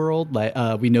of the world. Like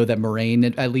we know that Moraine,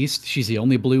 at least, she's the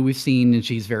only blue we've seen, and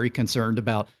she's very concerned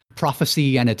about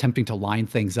prophecy and attempting to line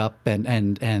things up and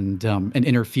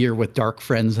interfere with Dark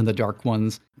Friends and the Dark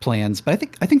Ones' plans. But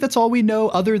I think that's all we know,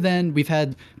 other than we've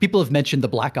had people have mentioned the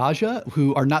Black Aja,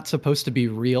 who are not supposed to be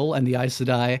real, and the Aes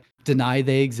Sedai deny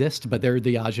they exist, but they're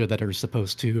the Aja that are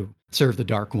supposed to serve the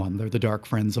Dark One. They're the Dark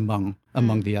Friends among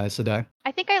the Aes Sedai.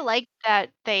 I think I like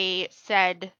that they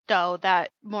said, though,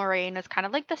 that Moraine is kind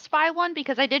of like the spy one,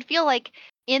 because I did feel like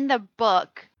in the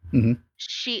book,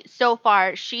 she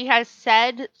has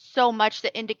said so much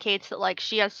that indicates that like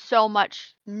she has so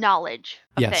much knowledge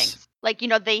of things. Like,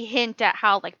 they hint at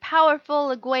how like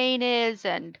powerful Egwene is,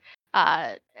 and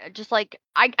just like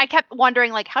I kept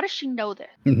wondering, like, how does she know this?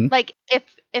 Like,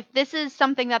 if this is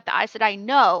something that the Aes Sedai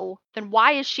know, then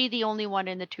why is she the only one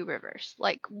in the Two Rivers?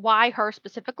 Like, why her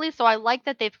specifically? So I like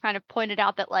that they've kind of pointed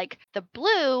out that like the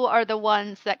blue are the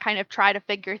ones that kind of try to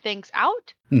figure things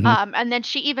out. And then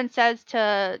she even says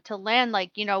to Lan,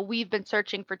 like, we've been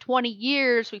searching for 20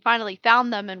 years. We finally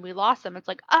found them and we lost them. It's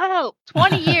like, oh,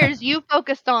 20 years you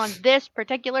focused on this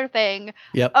particular thing.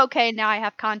 Yep. Okay, now I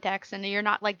have context, and you're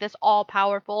not like this all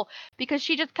powerful, because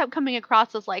she just kept coming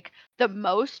across as like the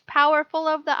most powerful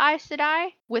of the Aes Sedai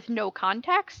with no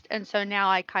context. And so now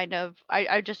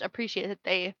I just appreciate that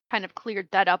they kind of cleared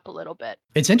that up a little bit.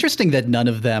 It's interesting that none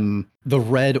of them, the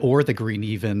red or the green,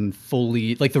 even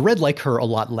fully like the red like her a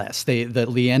lot less. The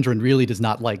Leandrin really does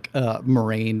not like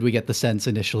Moraine. We get the sense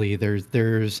initially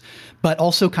there's but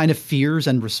also kind of fears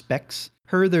and respects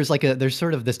her. There's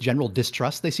sort of this general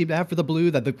distrust they seem to have for the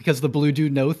blue, because the blue do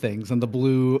know things, and the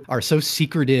blue are so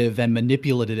secretive and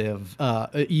manipulative,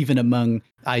 even among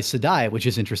Aes Sedai, which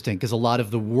is interesting because a lot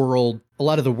of the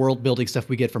world building stuff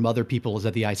we get from other people is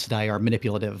that the Aes Sedai are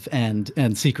manipulative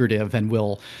and secretive and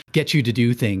will get you to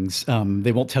do things.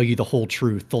 They won't tell you the whole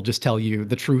truth. They'll just tell you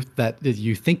the truth that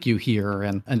you think you hear,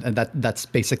 and that's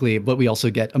basically what we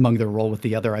also get among their role with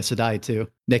the other Aes Sedai too.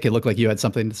 Nick, it looked like you had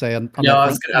something to say on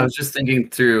that. I was just thinking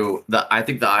through I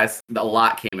think a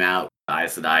lot came out, the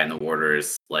Aes Sedai and the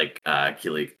Warders, like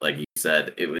Keely, like you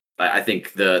said. It was, I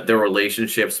think the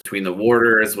relationships between the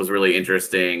Warders was really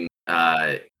interesting.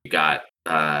 You got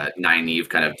Nynaeve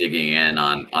kind of digging in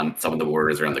on some of the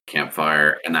Warders around the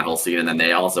campfire and that whole scene, and then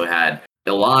they also had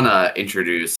Ilana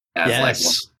introduced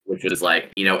as which is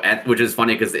like, which is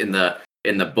funny because in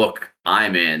the book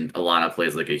I'm in, Ilana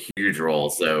plays like a huge role.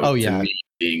 So to me,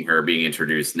 seeing her being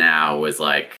introduced now was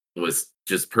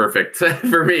just perfect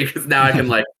for me, because now I can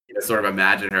like sort of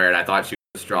imagine her, and I thought she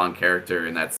was a strong character,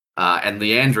 and that's and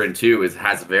Leandrin too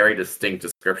has a very distinct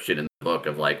description in the book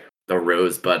of like the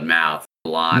rosebud mouth,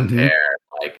 blonde hair,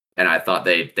 like, and I thought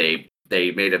they made they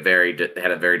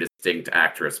had a very distinct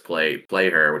actress play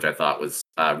her, which I thought was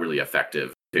really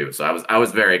effective too. So I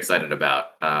was very excited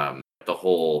about the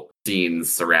whole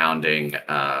scenes surrounding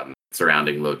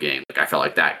Logain. Like I felt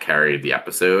like that carried the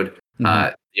episode.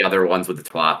 The other ones with the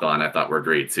Twathan I thought were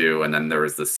great too, and then there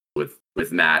was this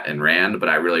with Mat and Rand, but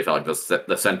I really felt like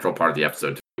the central part of the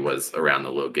episode was around the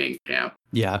Logain camp.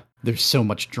 Yeah, there's so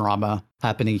much drama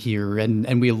happening here,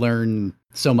 and we learn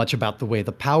so much about the way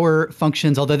the power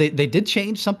functions. Although they did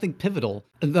change something pivotal.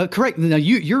 Correct. Now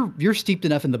you're steeped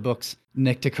enough in the books,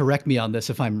 Nick, to correct me on this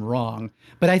if I'm wrong.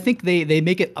 But I think they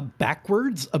make it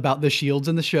backwards about the shields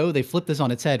in the show. They flip this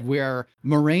on its head, where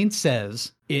Moiraine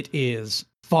says it is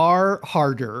far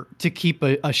harder to keep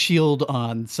a shield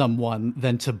on someone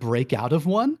than to break out of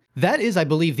one. That is, I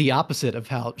believe, the opposite of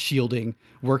how shielding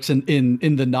works in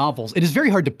the novels. It is very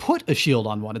hard to put a shield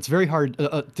on one. It's very hard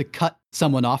to cut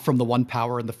someone off from the one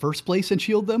power in the first place and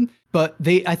shield them. But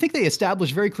I think they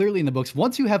establish very clearly in the books,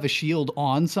 once you have a shield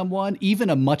on someone, even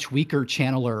a much weaker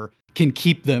channeler can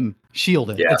keep them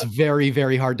shielded. Yeah. It's very,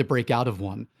 very hard to break out of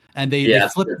one. And they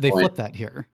flip that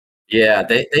here. Yeah,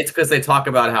 it's because they talk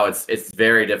about how it's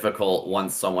very difficult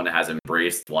once someone has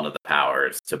embraced one of the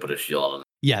powers to put a shield on them.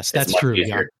 Yes, that's true.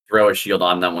 Yeah. Throw a shield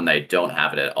on them when they don't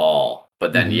have it at all.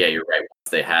 But then, yeah, you're right. Once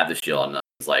they have the shield on them,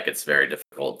 it's very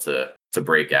difficult to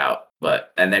break out.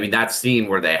 But and I mean that scene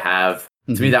where they have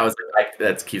to me that was like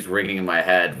that keeps ringing in my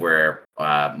head where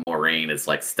Moiraine is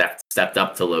like stepped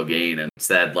up to Logain and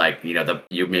said like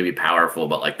you may be powerful,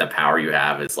 but like the power you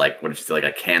have is like what did she say, like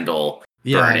a candle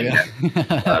burning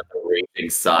the raging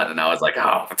sun, and I was like,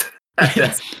 oh,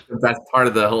 that's part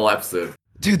of the whole episode.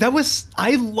 Dude,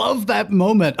 I love that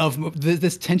moment of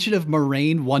this tension of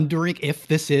Moiraine wondering if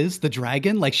this is the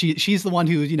dragon. Like she's the one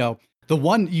who, the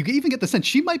one, you even get the sense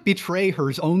she might betray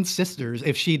her own sisters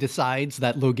if she decides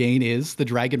that Logain is the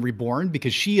dragon reborn,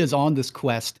 because she is on this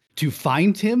quest to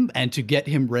find him and to get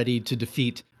him ready to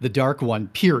defeat the Dark One,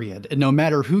 period. And no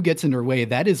matter who gets in her way,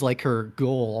 that is like her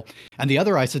goal. And the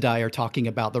other Aes Sedai are talking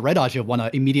about the Red Ajah want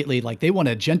to immediately, like they want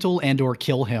to gentle and or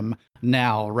kill him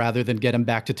now rather than get him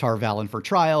back to Tar Valon for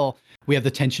trial. We have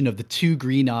the tension of the two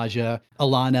Green Ajah,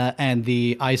 Alanna, and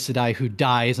the Aes Sedai who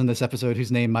dies in this episode,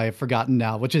 whose name I have forgotten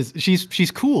now, which is,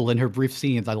 she's cool in her brief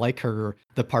scenes. I like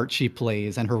the part she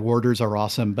plays, and her warders are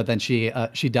awesome. But then she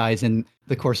dies in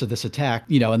the course of this attack,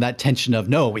 and that tension of,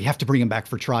 no, we have to bring him back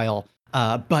for trial.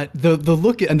 But the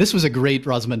look, and this was a great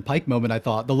Rosamund Pike moment, I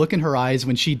thought. The look in her eyes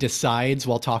when she decides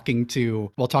while talking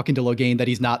to Logain that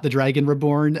he's not the Dragon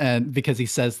Reborn, and because he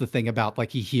says the thing about like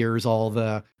he hears all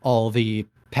the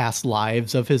past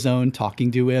lives of his own talking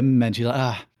to him, and she's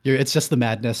like, it's just the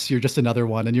madness. You're just another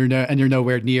one, and you're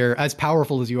nowhere near as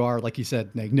powerful as you are, like you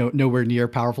said, Nick. Nowhere near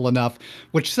powerful enough,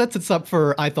 which sets us up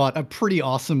for, I thought, a pretty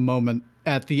awesome moment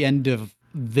at the end of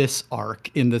this arc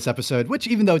in this episode, which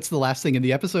even though it's the last thing in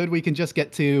the episode, we can just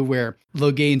get to where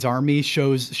Logain's army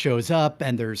shows up,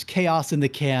 and there's chaos in the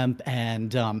camp,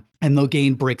 and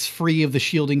Logain breaks free of the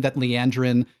shielding that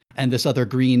Leandrin and this other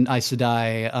green Aes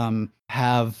Sedai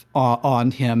have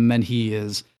on him, and he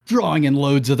is drawing in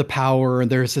loads of the power, and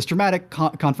there's this dramatic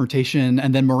confrontation,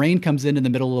 and then Moiraine comes in the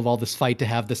middle of all this fight to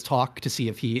have this talk to see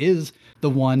if he is the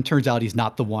one. Turns out he's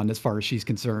not the one as far as she's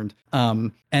concerned.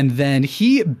 And then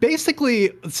he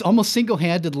basically almost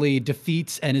single-handedly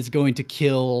defeats and is going to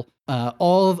kill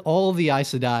all the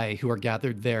Aes Sedai who are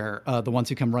gathered there, the ones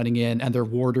who come running in, and their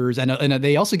warders. And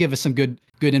they also give us some good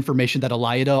information that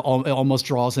Elaida almost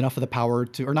draws enough of the power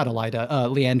to, or not Elaida,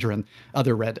 Leandrin,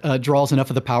 other red, draws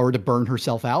enough of the power to burn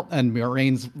herself out. And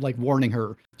Moiraine's like warning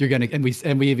her, you're gonna, and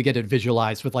we even get it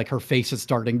visualized with like her face is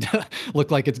starting to look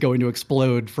like it's going to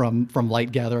explode from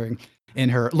light gathering in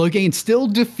her. Logain still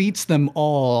defeats them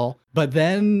all, but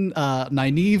then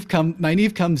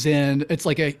Nynaeve comes in. It's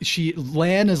like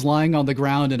Lan is lying on the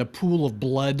ground in a pool of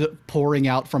blood pouring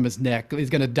out from his neck. He's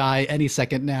gonna die any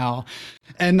second now.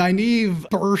 And Nynaeve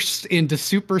bursts into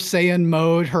Super Saiyan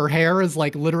mode. Her hair is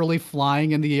like literally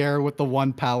flying in the air with the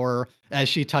one power as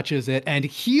she touches it, and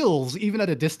heals even at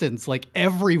a distance, like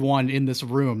everyone in this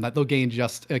room that Logain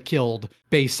just killed,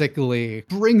 basically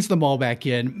brings them all back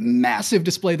in. Massive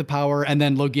display of the power. And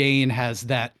then Logain has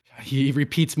that, he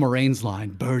repeats Moraine's line,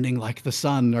 burning like the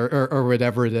sun, or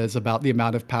whatever it is about the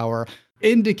amount of power.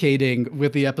 indicating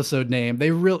with the episode name,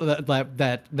 they really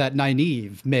that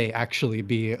Nynaeve may actually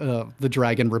be the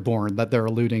Dragon Reborn that they're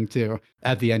alluding to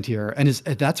at the end here. And is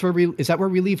that where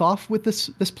we leave off with this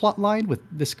plot line with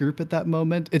this group at that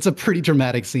moment? It's a pretty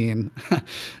dramatic scene.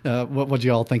 What do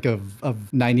you all think of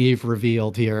Nynaeve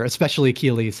revealed here, especially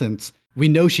Keely, since we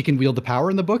know she can wield the power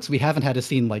in the books? We haven't had a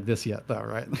scene like this yet, though,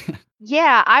 right?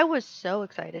 Yeah, I was so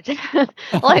excited.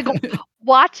 Like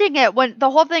watching it when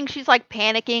the whole thing, she's like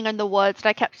panicking in the woods, and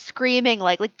I kept screaming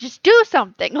like just do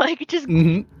something, like just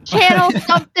Mhm. channel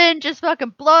something, just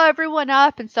fucking blow everyone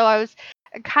up. And so I was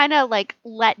kind of like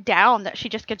let down that she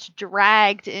just gets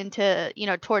dragged into,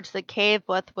 towards the cave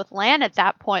with Lan at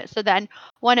that point. So then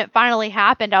when it finally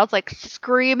happened, I was like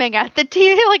screaming at the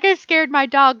TV like I scared my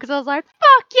dog, because I was like,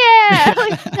 fuck yeah,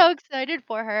 like so excited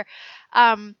for her.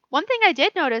 One thing I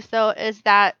did notice though is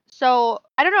that, so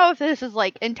I don't know if this is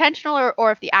like intentional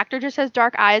or if the actor just has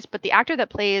dark eyes, but the actor that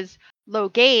plays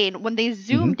Logain, when they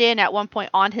zoomed in at one point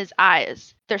on his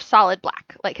eyes, they're solid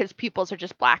black. Like his pupils are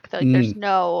just black. Like there's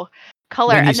no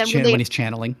color. When And then when he's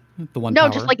channeling the one no, power.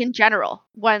 just like in general.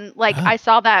 When like I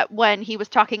saw that when he was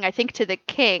talking, I think to the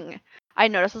king, I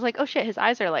noticed, I was like, oh shit, his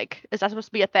eyes are like, is that supposed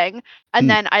to be a thing? And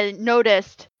then I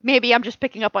noticed, maybe I'm just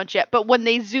picking up on shit, but when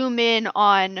they zoom in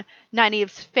on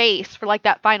Nynaeve's face for like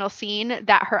that final scene,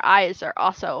 that her eyes are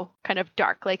also kind of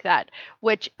dark like that,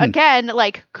 which again,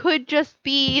 like could just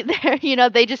be there,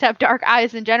 they just have dark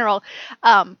eyes in general.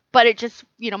 But it just,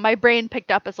 my brain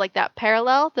picked up as like that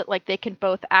parallel that like they can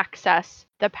both access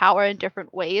the power in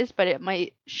different ways, but it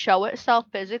might show itself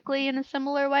physically in a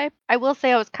similar way. I will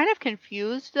say I was kind of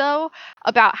confused though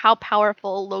about how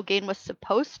powerful Logain was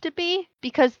supposed to be,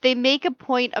 because they make a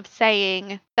point of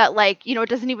saying that like, it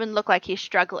doesn't even look like he's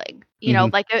struggling.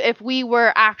 Like if we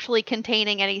were actually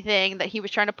containing anything that he was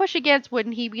trying to push against,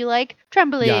 wouldn't he be like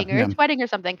trembling or sweating or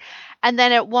something? And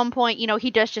then at one point,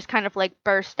 he does just kind of like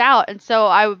burst out. And so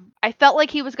I felt like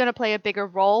he was going to play a bigger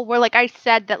role, where like I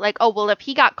said that like, oh, well, if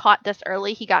he got caught this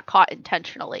early, he got caught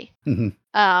intentionally.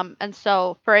 And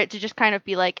so for it to just kind of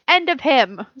be like end of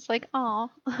him, it's like, oh.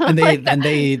 And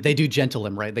they do gentle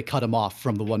him, right? They cut him off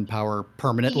from the one power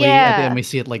permanently. Yeah. And we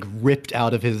see it like ripped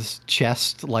out of his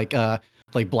chest, like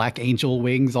black angel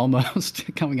wings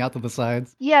almost coming out to the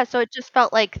sides. Yeah, so it just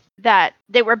felt like that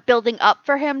they were building up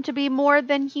for him to be more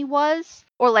than he was.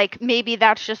 Or like maybe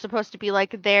that's just supposed to be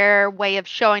like their way of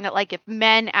showing that like if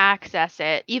men access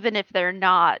it, even if they're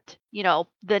not,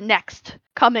 the next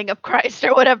coming of Christ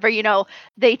or whatever,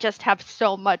 they just have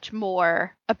so much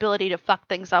more ability to fuck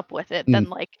things up with it than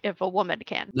like if a woman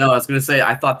can. No, I was gonna say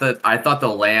I thought the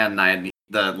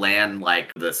land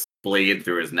like this blade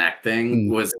through his neck thing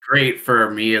was great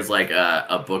for me as like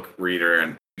a book reader,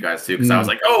 and you guys too, because I was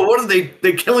like, oh, what are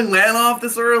they killing Lan off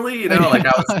this early? Like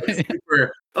I was like,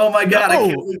 super, oh my god, I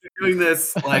can't believe they're doing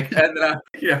this. Like, and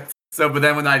then So, but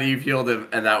then when Nynaeve healed him,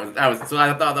 and that was so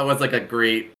I thought that was like a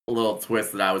great little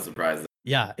twist that I was surprised at.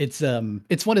 Yeah, it's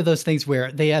one of those things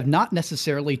where they have not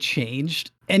necessarily changed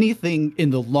anything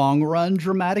in the long run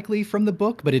dramatically from the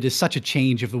book, but it is such a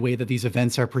change of the way that these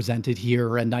events are presented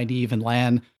here, and Nynaeve and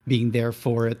Lan being there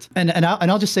for it. And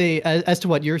I'll just say, as to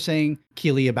what you're saying,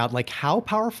 Keely, about like how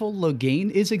powerful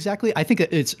Logain is exactly, I think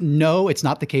it's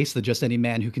not the case that just any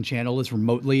man who can channel is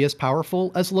remotely as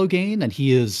powerful as Logain, and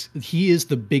he is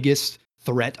the biggest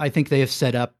threat I think they have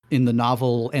set up in the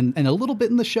novel and a little bit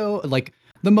in the show, like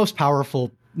the most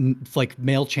powerful like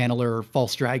male channeler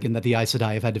false dragon that the Aes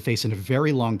Sedai have had to face in a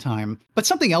very long time. But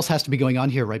something else has to be going on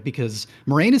here, right? Because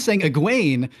Moiraine is saying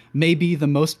Egwene may be the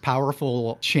most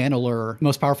powerful channeler,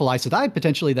 most powerful Aes Sedai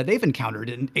potentially that they've encountered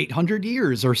in 800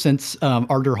 years or since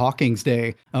Ardor Hawking's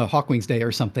Day, Hawkwing's Day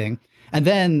or something. And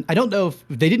then, I don't know if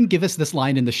they didn't give us this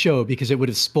line in the show because it would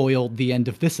have spoiled the end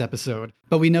of this episode,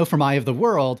 but we know from Eye of the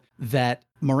World that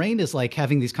Moiraine is like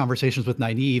having these conversations with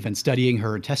Nynaeve and studying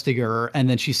her and testing her, and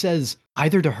then she says,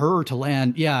 either to her or to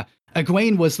Lan, yeah,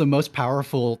 Egwene was the most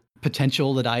powerful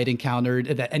potential that I had encountered,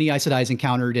 that any Aes Sedai's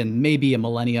encountered in maybe a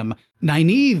millennium.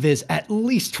 Nynaeve is at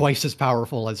least twice as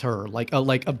powerful as her, like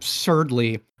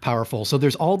absurdly powerful. So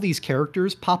there's all these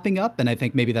characters popping up, and I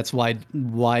think maybe that's why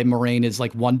Moiraine is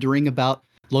like wondering about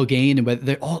Logain, and whether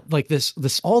they're all like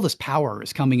all this power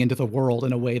is coming into the world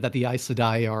in a way that the Aes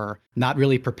Sedai are not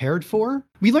really prepared for.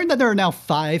 We learned that there are now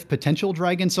 5 potential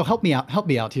dragons, so help me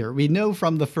out here. We know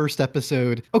from the first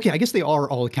episode, okay, I guess they are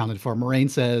all accounted for. Moiraine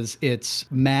says it's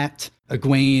Mat,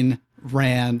 Egwene,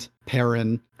 Rand,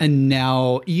 Perrin, and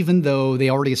now even though they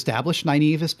already established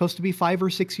Nynaeve is supposed to be 5 or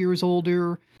 6 years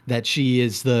older, that she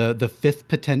is the 5th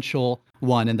potential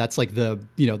one, and that's like the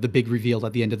big reveal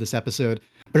at the end of this episode.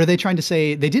 But are they trying to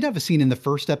say they did have a scene in the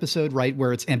first episode, right,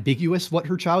 where it's ambiguous what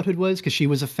her childhood was because she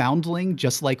was a foundling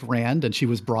just like Rand and she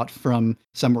was brought from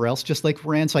somewhere else just like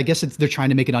Rand. So I guess they're trying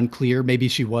to make it unclear. Maybe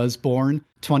she was born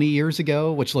 20 years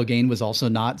ago, which Logain was also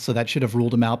not. So that should have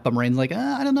ruled him out. But Moiraine's like,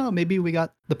 I don't know. Maybe we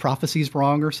got the prophecies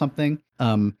wrong or something.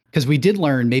 Because we did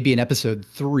learn maybe in episode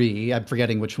 3, I'm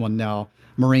forgetting which one now,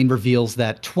 Moiraine reveals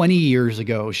that 20 years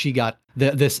ago, she got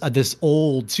this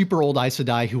old, super old Aes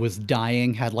Sedai who was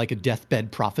dying, had like a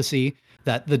deathbed prophecy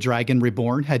that the Dragon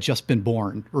Reborn had just been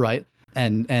born, right?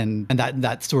 And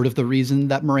that's sort of the reason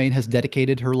that Moiraine has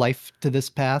dedicated her life to this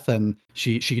path. And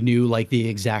she knew like the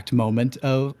exact moment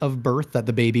of birth that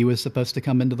the baby was supposed to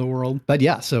come into the world. But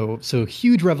yeah, so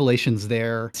huge revelations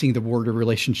there, seeing the Warder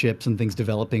relationships and things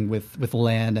developing with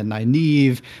Lan and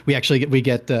Nynaeve. We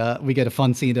get a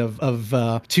fun scene of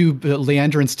Alana's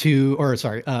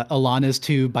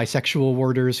two bisexual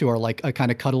warders who are like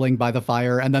kind of cuddling by the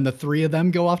fire, and then the three of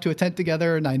them go off to a tent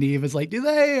together. And Nynaeve is like, do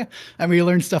they? And we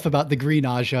learn stuff about the Green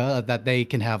Aja, that they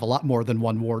can have a lot more than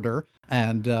one warder.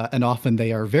 And often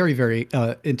they are very, very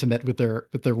intimate with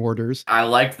their warders. I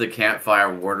liked the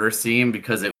campfire warder scene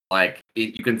because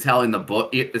you can tell in the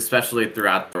book, especially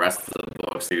throughout the rest of the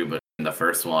books too, but in the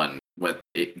first one,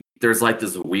 there's like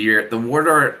this weird, the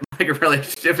warder like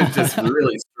relationship is just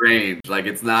really strange. Like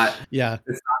it's not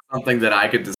something that I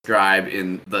could describe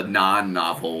in the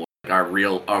non-novel, the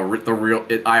real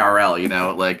IRL. You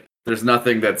know, like there's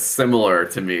nothing that's similar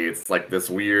to me. It's like this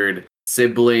weird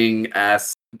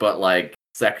sibling-esque, but like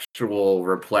sexual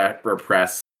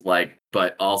repressed, like,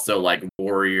 but also like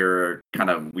warrior kind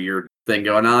of weird thing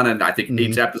going on. And I think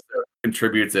each episode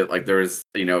contributes it. Like there's,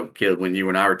 Caleb, when you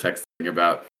and I were texting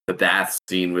about the bath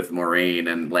scene with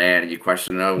Moiraine and Lan, and you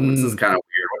question, this is kind of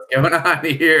weird. What's going on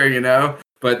here,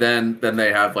 But then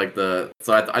they have like so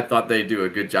I thought they do a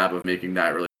good job of making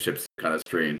that relationship kind of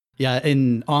strange. Yeah,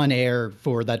 and on air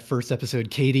for that first episode,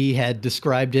 Katie had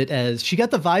described it as she got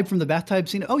the vibe from the bathtub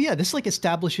scene. Oh yeah, this like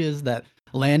establishes that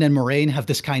Lan and Moiraine have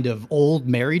this kind of old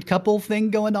married couple thing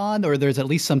going on, or there's at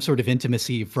least some sort of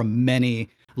intimacy from many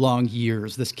long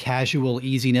years, this casual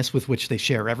easiness with which they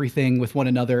share everything with one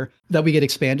another that we get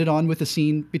expanded on with the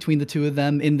scene between the two of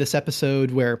them in this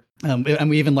episode where and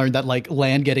we even learned that like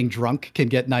Lan getting drunk can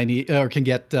get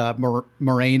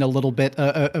Moiraine a little bit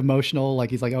emotional. Like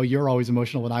he's like, oh, you're always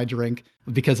emotional when I drink,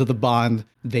 because of the bond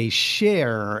they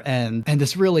share. And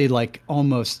this really like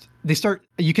almost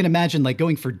you can imagine like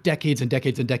going for decades and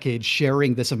decades and decades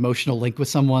sharing this emotional link with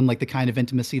someone, like the kind of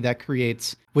intimacy that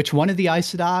creates, which one of the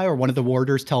Aes Sedai or one of the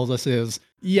warders tells us is,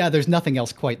 yeah, there's nothing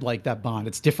else quite like that bond.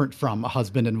 It's different from a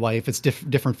husband and wife. It's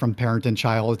different from parent and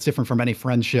child. It's different from any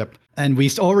friendship. And we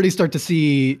already start to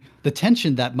see the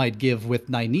tension that might give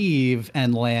with Nynaeve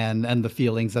and Lan and the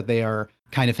feelings that they are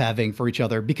kind of having for each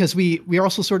other, because we are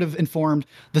also sort of informed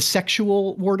the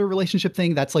sexual warder relationship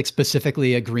thing. That's like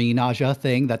specifically a Green Aja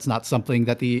thing. That's not something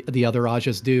that the other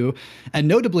Ajas do. And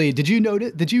notably, did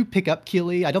you pick up,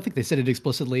 Keely? I don't think they said it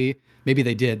explicitly. Maybe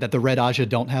they did, that the Red Aja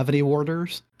don't have any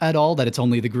warders at all, that it's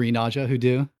only the Green Aja who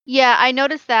do. Yeah, I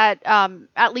noticed that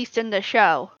at least in the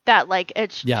show, that like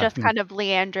it's just kind of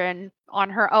Liandrin on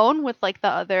her own with like the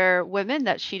other women,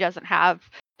 that she doesn't have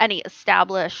any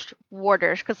established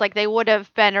warders, because like they would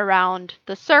have been around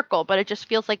the circle, but it just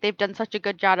feels like they've done such a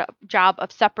good job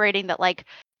of separating that, like,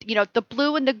 the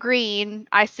blue and the green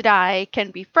Aes Sedai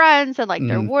can be friends and like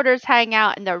their warders hang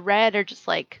out, and the red are just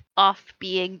like off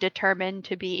being determined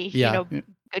to be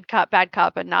good cop, bad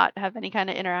cop, and not have any kind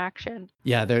of interaction.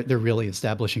 Yeah, they're really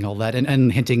establishing all that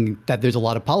and hinting that there's a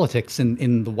lot of politics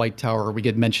in the White Tower. We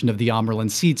get mention of the Amyrlin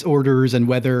Seats orders and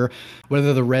whether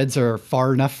the Reds are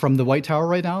far enough from the White Tower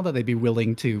right now that they'd be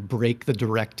willing to break the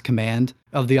direct command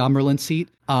of the Amyrlin Seat.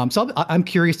 So I'm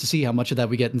curious to see how much of that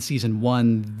we get in season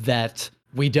 1 that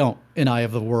we don't in Eye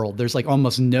of the World. There's like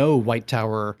almost no White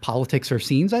Tower politics or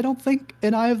scenes, I don't think,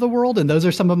 in Eye of the World. And those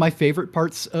are some of my favorite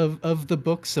parts of the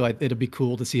book. So it'll be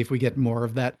cool to see if we get more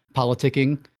of that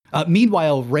politicking.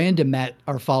 Meanwhile, Rand and Mat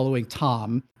are following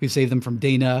Tom, who saved them from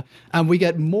Dana. And we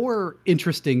get more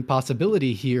interesting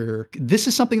possibility here. This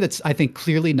is something that's, I think,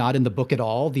 clearly not in the book at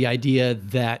all. The idea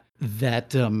that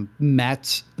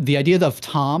the idea of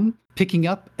Tom picking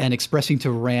up and expressing to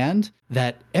Rand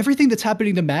that everything that's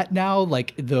happening to Mat now,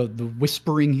 like the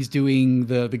whispering he's doing,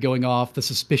 the going off, the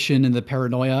suspicion and the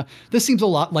paranoia, this seems a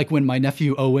lot like when my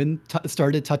nephew Owen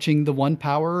started touching the One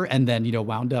Power and then,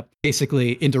 wound up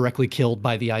basically indirectly killed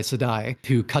by the Aes Sedai,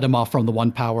 who cut him off from the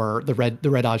One Power. The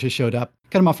Red Aja showed up,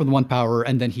 cut him off from the One Power,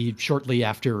 and then he shortly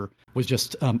after was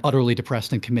just utterly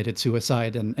depressed and committed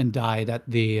suicide and died at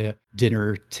the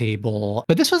dinner table.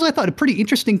 But this was, I thought, a pretty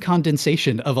interesting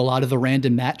condensation of a lot of the Rand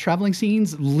and Mat traveling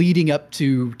scenes leading up up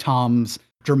to Tom's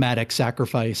dramatic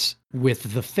sacrifice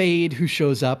with the Fade who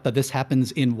shows up. But this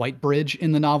happens in Whitebridge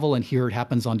in the novel, and here it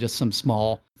happens on just some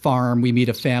small farm. We meet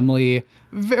a family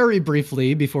very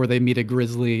briefly before they meet a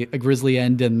grisly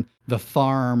end in the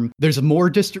farm. There's a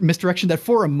more misdirection that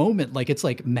for a moment, like it's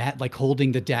like Matt like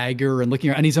holding the dagger and looking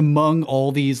around, and he's among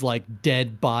all these like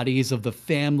dead bodies of the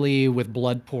family with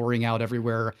blood pouring out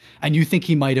everywhere, and you think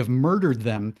he might have murdered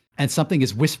them. And something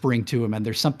is whispering to him, and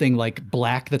there's something like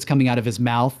black that's coming out of his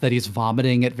mouth that he's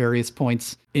vomiting at various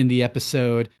points in the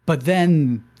episode. But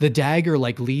then the dagger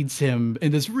like leads him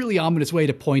in this really ominous way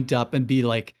to point up and be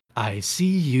like, I see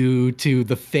you, to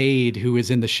the Fade who is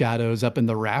in the shadows up in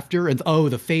the rafter. And oh,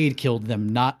 the Fade killed them,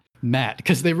 not Matt,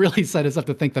 because they really set us up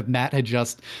to think that Matt had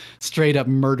just straight up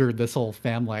murdered this whole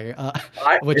family.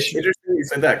 It's interesting you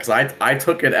said that, because I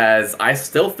took it as I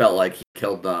still felt like he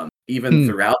killed them even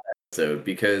throughout the episode,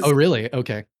 because oh really?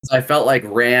 Okay. I felt like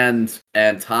Rand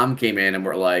and Tom came in and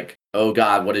were like, oh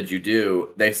God, what did you do?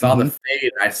 They saw the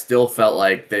Fade, and I still felt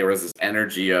like there was this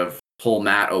energy of pull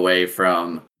Matt away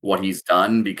from what he's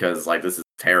done, because like this is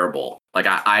terrible. Like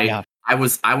I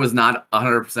was not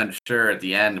 100% sure at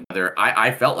the end whether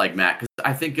I felt like Matt, because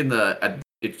I think in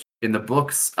the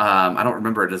books, I don't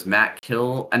remember, does Matt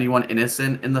kill anyone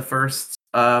innocent in the first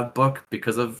book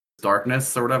because of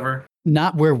darkness or whatever?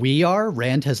 Not where we are.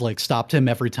 Rand has like stopped him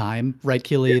every time, right,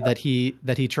 Keely? Yeah. That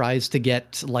he tries to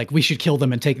get like, we should kill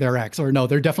them and take their axe, or no,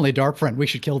 they're definitely a dark friend, we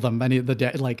should kill them.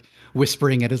 And like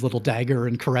whispering at his little dagger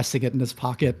and caressing it in his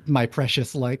pocket, my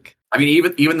precious. Like, I mean,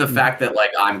 even the fact that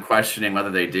like I'm questioning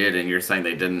whether they did, and you're saying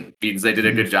they didn't, means they did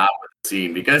a good job with the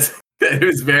scene, because it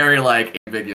was very like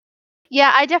ambiguous.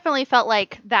 Yeah, I definitely felt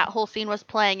like that whole scene was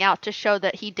playing out to show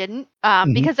that he didn't.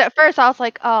 Because at first I was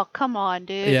like, oh, come on,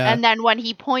 dude. Yeah. And then when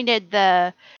he pointed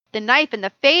the knife and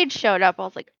the Fade showed up, I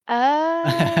was like,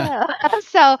 oh.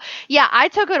 So, yeah, I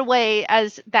took it away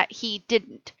as that he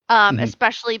didn't.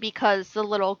 Especially because the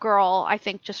little girl, I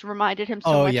think, just reminded him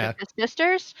so much of his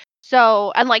sisters.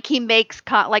 So, and like he makes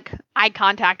eye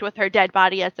contact with her dead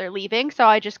body as they're leaving. So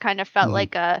I just kind of felt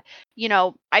like I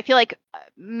feel like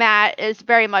Matt is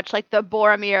very much like the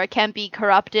Boromir, can be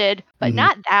corrupted, but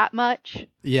not that much.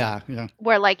 Yeah.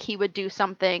 Where like he would do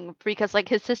something because like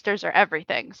his sisters are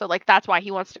everything. So like that's why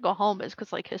he wants to go home, is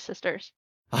because like his sisters.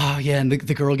 Oh yeah, and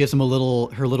the girl gives him her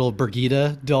little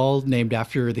Birgitta doll named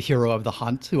after the hero of the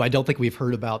hunt, who I don't think we've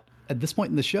heard about at this point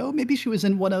in the show. Maybe she was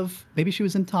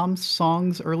in Tom's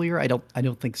songs earlier. I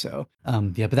don't think so.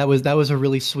 But that was a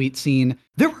really sweet scene.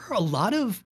 There were a lot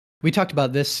of, we talked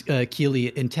about this, Keely,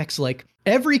 in text, like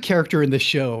every character in the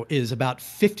show is about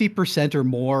 50% or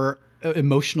more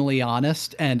emotionally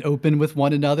honest and open with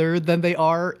one another than they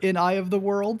are in Eye of the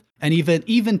World. And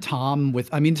even Tom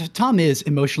Tom is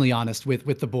emotionally honest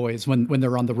with the boys when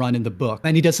they're on the run in the book.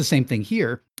 And he does the same thing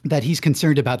here, that he's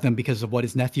concerned about them because of what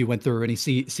his nephew went through, and he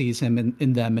sees him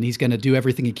in them, and he's going to do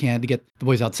everything he can to get the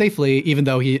boys out safely, even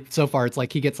though so far it's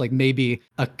like he gets like maybe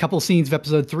a couple scenes of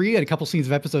episode 3 and a couple scenes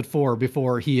of episode 4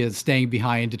 before he is staying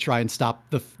behind to try and stop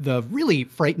the really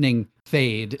frightening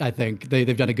Fade. I think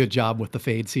they've done a good job with the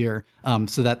Fades here,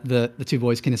 so that the two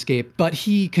boys can escape. But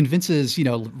he convinces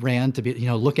Rand to be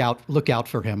look out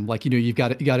for him. Like you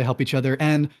got to help each other.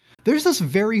 And there's this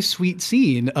very sweet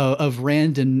scene of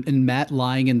Rand and Matt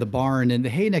lying in the barn and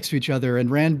hay next to each other, and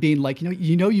Rand being like,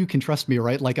 you can trust me,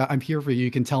 right? Like I'm here for you.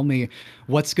 You can tell me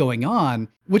what's going on.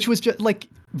 Which was just like,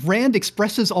 Rand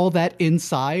expresses all that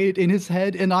inside in his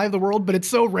head in Eye of the World, but it's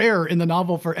so rare in the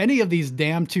novel for any of these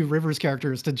damn Two Rivers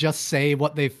characters to just say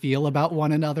what they feel about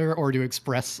one another or to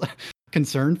express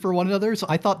concern for one another. So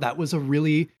I thought that was a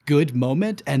really good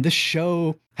moment. And this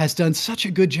show has done such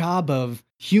a good job of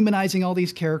humanizing all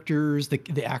these characters.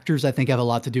 The actors, I think, have a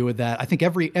lot to do with that. I think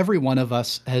every one of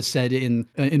us has said in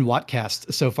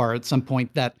Wattcast so far at some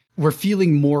point that we're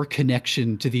feeling more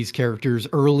connection to these characters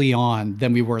early on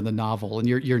than we were in the novel. And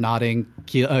you're nodding,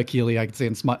 Keely, I could say,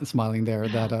 and smiling there.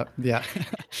 That yeah.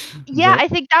 Yeah, I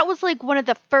think that was like one of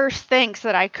the first things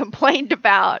that I complained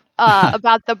about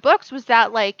the books, was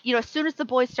that like, as soon as the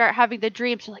boys start having the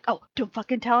dreams, they're like, oh, don't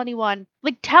fucking tell anyone.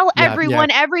 Like, tell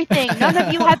everyone everything. None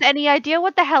of you have any idea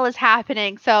what the hell is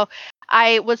happening. So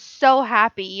I was so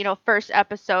happy, first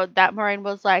episode that Moiraine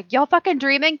was like, y'all fucking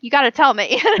dreaming? You got to tell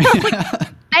me. Like,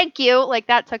 thank you. Like,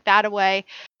 that took that away.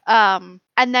 And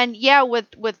then, with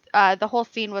the whole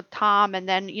scene with Tom, and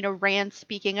then, Rand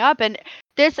speaking up. And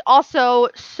this also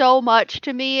so much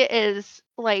to me is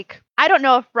like, I don't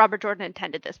know if Robert Jordan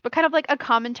intended this, but kind of like a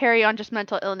commentary on just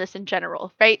mental illness in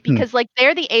general, right? Because like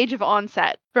they're the age of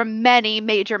onset for many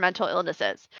major mental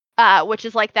illnesses, which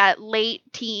is like that late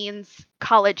teens,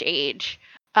 college age.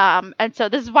 And so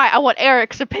this is why I want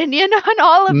Eric's opinion on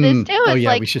all of this too. Oh It's yeah,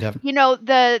 like, we should have. you know,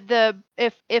 the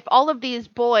if all of these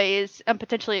boys and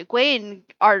potentially Egwene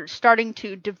are starting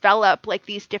to develop like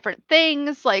these different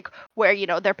things, like where, you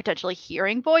know, they're potentially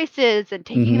hearing voices and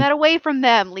taking Mhm. that away from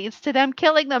them leads to them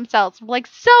killing themselves. Like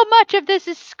so much of this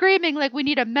is screaming like we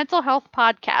need a mental health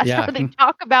podcast Yeah. where they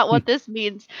talk about what this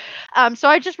means. So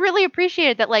I just really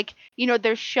appreciate that, like, you know,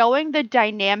 they're showing the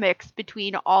dynamics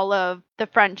between all of the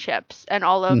friendships and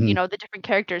all of, you Mhm. know, the different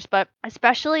characters, but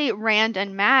especially Rand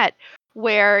and Matt,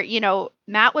 where, you know,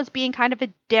 Matt was being kind of a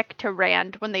dick to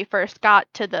Rand when they first got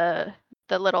to the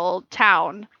little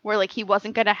town, where like he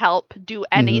wasn't going to help do Mhm.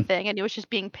 anything and he was just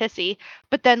being pissy.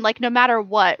 But then, like, no matter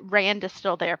what, Rand is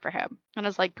still there for him. And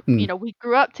it's like, you Mm. know, we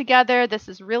grew up together. This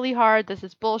is really hard. This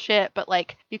is bullshit. But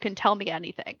like, you can tell me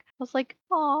anything. I was like,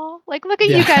 oh, like, look at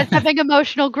you guys Yeah. having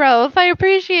emotional growth. I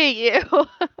appreciate you.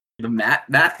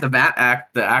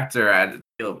 The actor,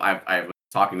 I was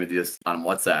talking with you on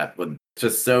WhatsApp, was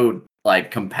just so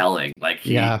like compelling. Like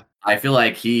Yeah. I feel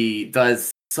like he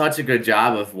does such a good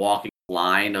job of walking the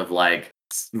line of like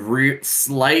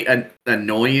slight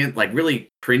annoyance, like really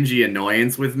cringy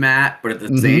annoyance with Matt, but at the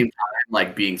Mhm. same time,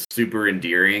 like being super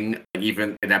endearing. Like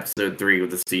even in episode 3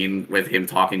 with the scene with him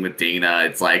talking with Dana,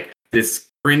 it's like this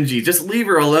cringy, just leave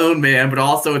her alone, man. But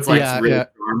also, it's like Yeah, really yeah.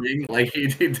 charming. Like he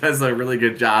does a really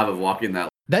good job of walking that.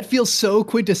 That feels so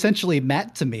quintessentially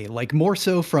Matt to me, like more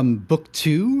so from book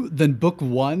 2 than book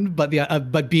 1,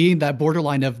 but being that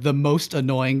borderline of the most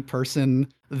annoying person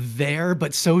there,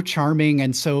 but so charming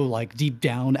and so like deep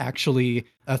down actually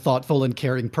a thoughtful and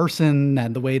caring person,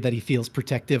 and the way that he feels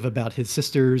protective about his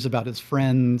sisters, about his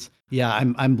friends. Yeah,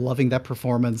 I'm loving that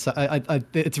performance.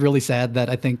 It's really sad that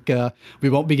I think we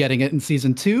won't be getting it in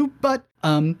season 2, but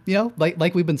you know,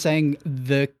 like we've been saying,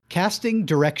 the casting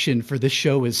direction for this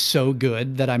show is so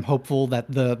good that I'm hopeful that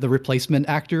the replacement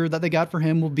actor that they got for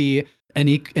him will be an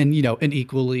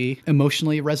equally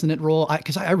emotionally resonant role.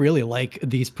 Because I really like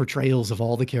these portrayals of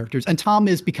all the characters, and Tom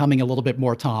is becoming a little bit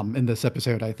more Tom in this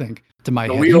episode. I think to my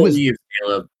The head, he wheel was. weaves,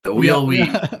 Caleb. The Yeah, wheel weaves.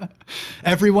 yeah.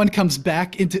 Everyone comes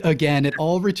back into again. It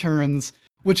all returns,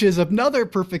 which is another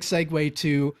perfect segue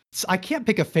to. I can't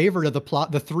pick a favorite of the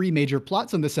plot, the three major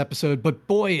plots in this episode, but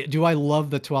boy, do I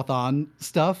love the Tuathan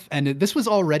stuff. And this was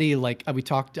already like we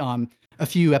talked on a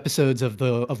few episodes of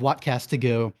Wattcast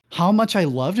ago, how much I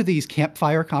loved these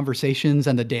campfire conversations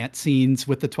and the dance scenes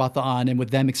with the Tuathan and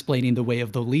with them explaining the way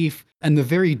of the leaf and the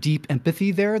very deep empathy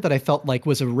there that I felt like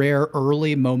was a rare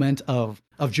early moment of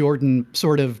Jordan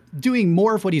sort of doing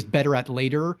more of what he's better at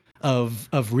later of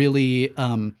really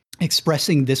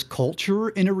expressing this culture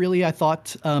in a really, I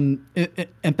thought,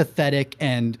 empathetic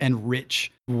and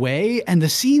rich way. And the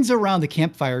scenes around the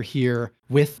campfire here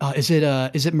with is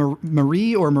it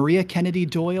Marie or Maria Kennedy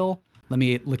Doyle? Let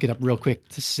me look it up real quick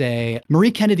to say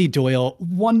Marie Kennedy Doyle,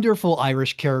 wonderful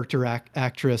Irish character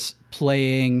actress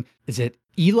playing. Is it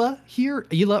Ela here?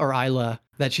 Ela or Isla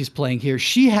that she's playing here.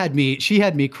 She had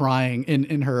me crying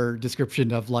in her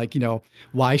description of like, you know,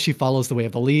 why she follows the way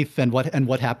of the leaf and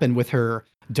what happened with her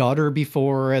daughter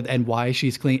before and why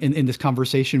she's clean in this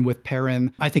conversation with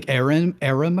Perrin. I think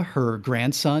Aram, her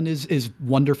grandson is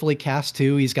wonderfully cast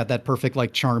too. He's got that perfect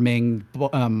like charming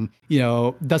you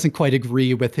know, doesn't quite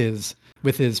agree with his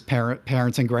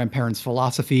parents and grandparents'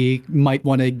 philosophy, might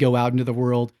want to go out into the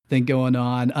world thing going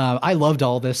on. I loved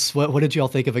all this. What did y'all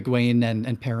think of Egwene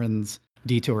and Perrin's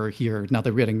detour here? Now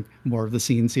that we're getting more of the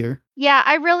scenes here. Yeah,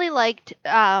 I really liked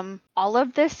all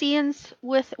of the scenes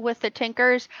with the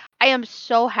Tinkers. I am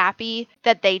so happy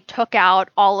that they took out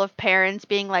all of Perrin's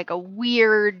being like a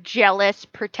weird, jealous,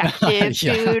 protective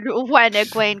Yeah. dude when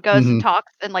Egwene goes and Hmm.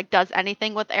 talks and like does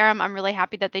anything with Aram. I'm really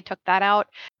happy that they took that out.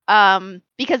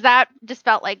 Because that just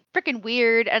felt like freaking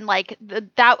weird, and like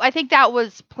that I think that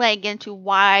was playing into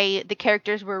why the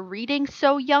characters were reading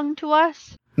so young to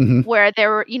us, Hmm. where there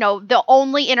were, you know, the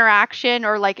only interaction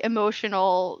or like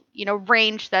emotional, you know,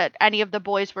 range that any of the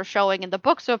boys were showing in the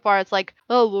book so far, it's like,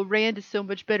 oh well, Rand is so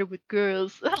much better with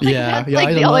girls. Like Yeah. that's Yeah. like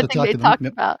I the don't know how only to thing talk they to them. talked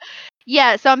Yep. about.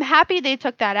 Yeah, so I'm happy they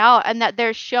took that out and that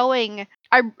they're showing.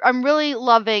 I'm really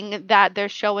loving that they're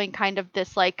showing kind of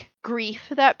this like grief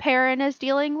that Perrin is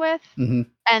dealing with, Hmm.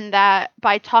 and that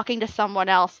by talking to someone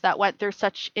else that went through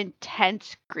such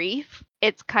intense grief,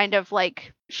 it's kind of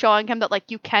like showing him that like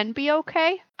you can be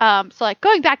okay. So like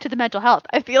going back to the mental health,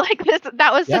 I feel like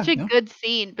that was Yeah. such a Yeah. good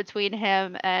scene between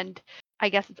him and I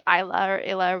guess it's Isla or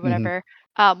Ila or Hmm. whatever.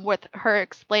 with her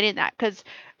explaining that, because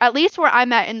at least where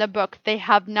I'm at in the book, they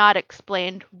have not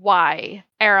explained why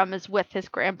Aram is with his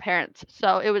grandparents.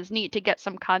 So it was neat to get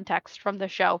some context from the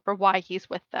show for why he's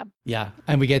with them. Yeah,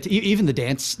 and we get to, even the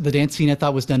dance scene I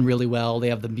thought was done really well. They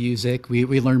have the music. We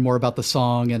learn more about the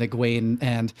song and Egwene,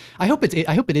 and I hope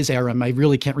it is Aram. I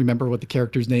really can't remember what the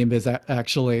character's name is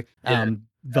actually. Yeah.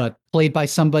 But played by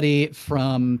somebody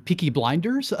from Peaky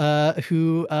Blinders,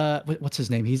 who what's his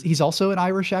name? He's also an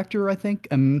Irish actor, I think.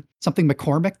 Something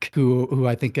McCormick, who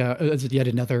I think is yet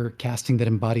another casting that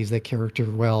embodies that character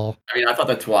well. I mean, I thought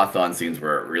the Tuathon scenes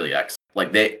were really excellent. Like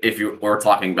if you were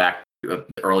talking back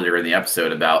earlier in the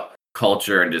episode about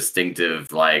culture and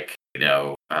distinctive, like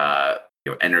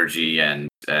energy and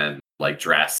like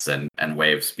dress and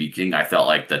way of speaking, I felt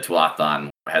like the Tuathon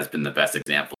has been the best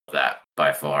example of that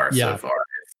by far so far.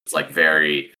 It's like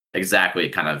very exactly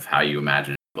kind of how you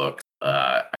imagine the book.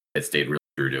 It stayed really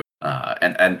true to it.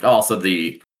 And also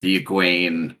the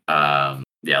Egwene,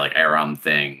 like Aram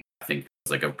thing, I think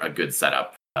was like a good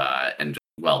setup and just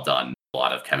well done. A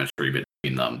lot of chemistry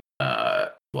between them.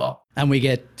 Well. And we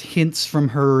get hints from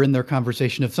her in their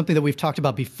conversation of something that we've talked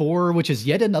about before, which is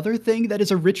yet another thing that is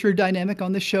a richer dynamic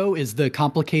on the show, is the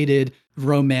complicated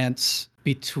romance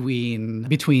between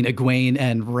Egwene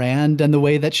and Rand, and the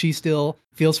way that she still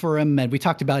feels for him. And we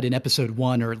talked about in episode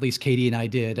 1, or at least Katie and I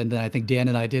did, and then I think Dan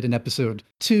and I did in episode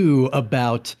 2,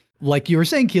 about, like you were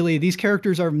saying, Keely, these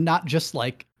characters are not just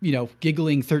like,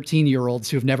 giggling 13-year-olds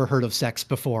who have never heard of sex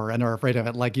before and are afraid of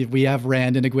it. Like, we have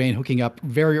Rand and Egwene hooking up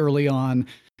very early on,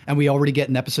 and we already get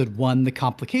in episode 1 the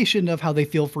complication of how they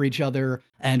feel for each other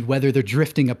and whether they're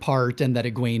drifting apart, and that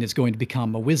Egwene is going to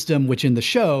become a wisdom, which in the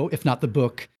show, if not the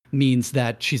book, means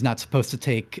that she's not supposed to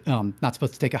take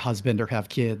a husband or have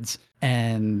kids.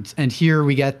 And here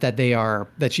we get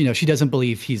that she doesn't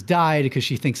believe he's died because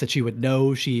she thinks that she would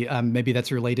know. She maybe that's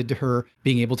related to her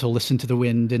being able to listen to the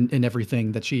wind and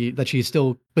everything, that she's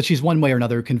still, but she's one way or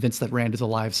another convinced that Rand is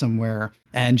alive somewhere.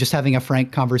 And just having a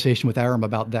frank conversation with Aram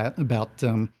about that, about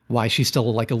why she's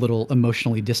still like a little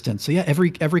emotionally distant. So yeah,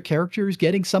 every character is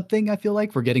getting something. I feel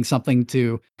like we're getting something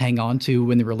to hang on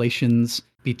to in the relations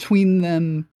between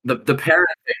them. The Perrin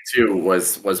thing too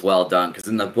was well done, because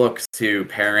in the books too,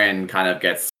 Perrin kind of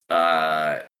gets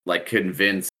like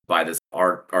convinced by this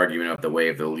argument of the way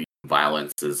of the least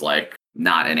violence is like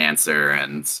not an answer,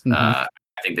 and I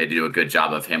think they do a good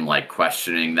job of him like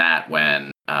questioning that when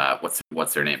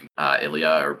what's her name,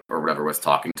 Ilya or whatever was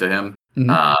talking to him. And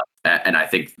I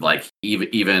think like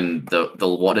even the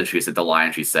what did she say, the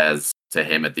line she says to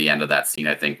him at the end of that scene,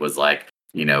 I think was like,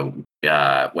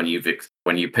 when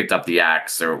you picked up the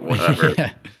axe or whatever,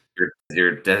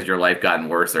 has your life gotten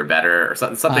worse or better, or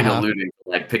something alluding to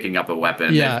like picking up a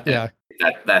weapon.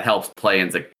 That helps play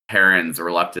into Perrin's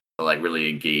reluctance to like really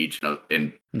engage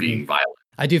in being violent.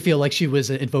 I do feel like she was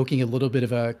invoking a little bit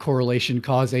of a correlation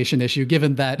causation issue,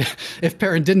 given that if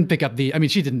Perrin didn't pick up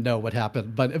she didn't know what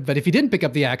happened, but if he didn't pick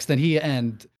up the axe, then he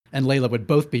and Layla would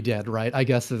both be dead, right? I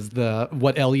guess is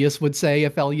what Elias would say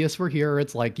if Elias were here.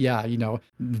 It's like, yeah,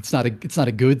 it's not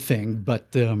a good thing,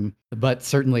 but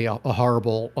certainly a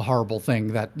horrible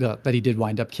thing that he did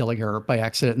wind up killing her by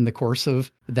accident in the course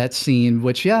of that scene.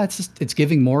 Which, yeah, it's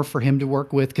giving more for him to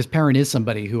work with, because Perrin is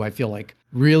somebody who I feel like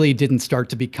really didn't start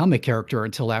to become a character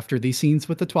until after these scenes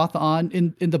with the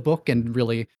Tuatha'an in the book, and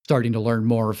really starting to learn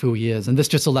more of who he is. And this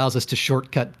just allows us to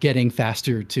shortcut getting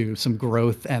faster to some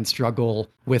growth and struggle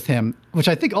with him, which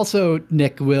I think also,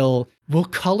 Nick, will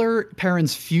color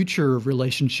Perrin's future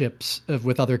relationships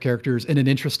with other characters in an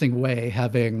interesting way,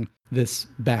 having this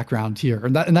background here.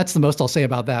 And that's the most I'll say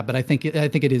about that. But I think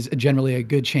it is generally a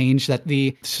good change that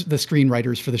the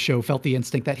screenwriters for the show felt the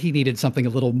instinct that he needed something a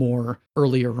little more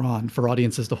earlier on for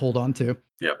audiences to hold on to.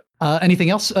 Yep. Anything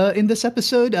else in this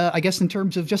episode? I guess in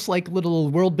terms of just like little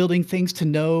world building things to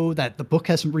know that the book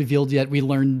hasn't revealed yet, we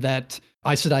learned that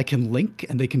Aes Sedai can link,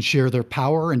 and they can share their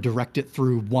power and direct it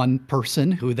through one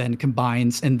person, who then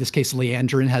combines, in this case,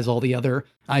 Liandrin has all the other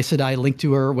Aes Sedai linked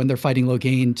to her when they're fighting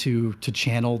Loghain to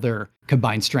channel their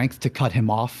combined strength to cut him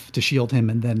off, to shield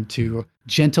him, and then to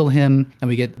gentle him. And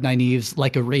we get Nynaeve's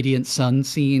like a radiant sun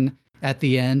scene at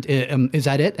the end. Is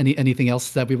that it? Anything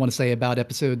else that we want to say about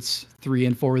episodes 3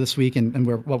 and 4 this week, and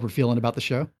what we're feeling about the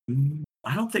show?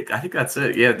 I think that's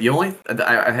it. Yeah, the only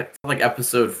I had like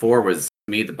episode 4 was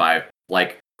me by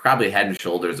like probably head and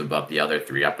shoulders above the other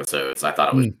 3 episodes. I thought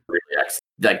it was really excellent.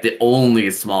 Like the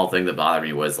only small thing that bothered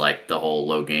me was like the whole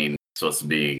Loghain supposed to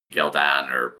be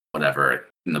Gul'dan or whatever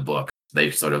in the book.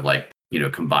 They sort of like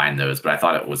combined those, but I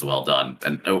thought it was well done,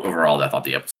 and overall I thought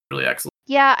the episode was really excellent.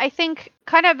 Yeah, I think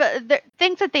kind of the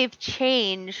things that they've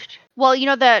changed Well, you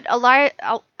know that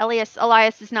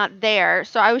Elias is not there,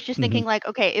 so I was just thinking like,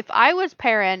 okay, if I was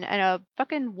Perrin and a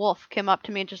fucking wolf came up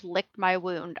to me and just licked my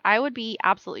wound, I would be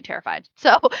absolutely terrified.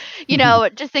 So,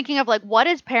 just thinking of like, what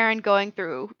is Perrin going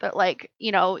through that, like,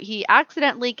 he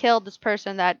accidentally killed this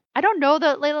person that I don't know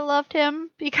that Layla loved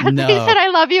him because he said No, I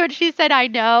love you and she said I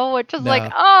know, which is like,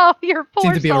 no. oh, your Seemed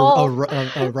poor to be soul.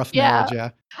 a rough Yeah.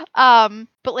 marriage, yeah.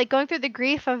 But like going through the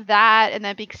grief of that and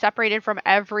then being separated from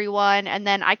everyone, and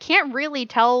then I can't really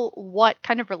tell what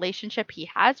kind of relationship he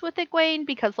has with Egwene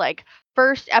because like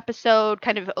first episode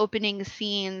kind of opening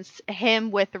scenes,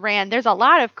 him with Rand, there's a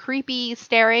lot of creepy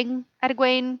staring at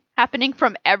Egwene happening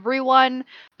from everyone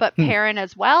but Perrin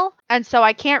as well. And so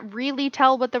I can't really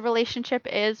tell what the relationship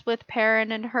is with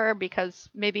Perrin and her because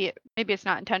maybe it's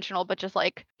not intentional, but just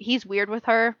like he's weird with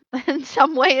her in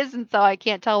some ways, and so I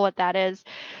can't tell what that is.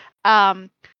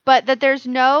 But that there's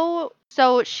no,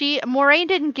 so Moraine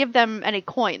didn't give them any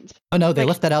coins. Oh no, they Like,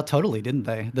 left that out totally, didn't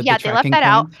they? The yeah, they left tracking that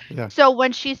out. coins? Yeah. So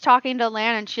when she's talking to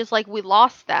Lan and she's like, we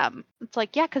lost them. It's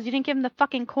like, yeah, because you didn't give them the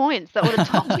fucking coins that would have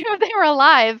told you if they were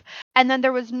alive. And then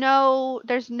there's no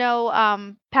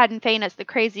Padden Fane as the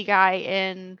crazy guy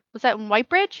was that in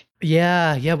Whitebridge?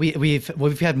 Yeah,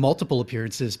 we've had multiple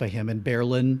appearances by him, and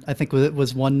Berlin, I think,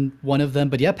 was one of them.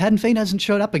 But yeah, Padden Fane hasn't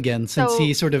showed up again since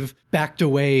he sort of backed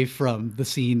away from the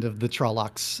scene of the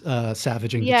Trollocs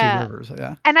savaging the Two Rivers.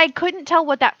 Yeah, and I couldn't tell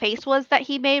what that face was that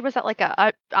he made. Was that like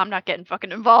I'm not getting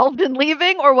fucking involved in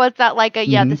leaving, or was that like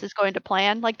this is going to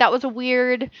plan? Like that was a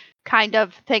weird kind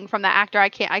of thing from the actor. I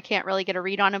can't really get a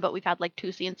read on him, but we've had like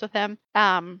 2 scenes with him.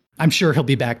 I'm sure he'll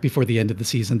be back before the end of the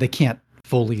season. They can't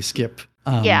fully skip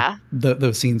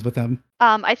those scenes with him.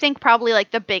 I think probably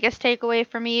like the biggest takeaway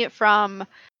for me from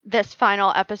this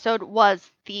final episode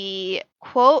was the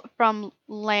quote from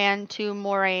Lan to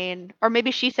Moraine, or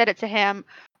maybe she said it to him,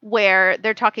 where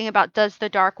they're talking about, does the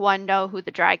Dark One know who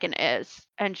the dragon is?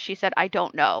 And she said, I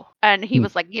don't know. And he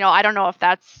was like, I don't know if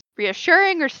that's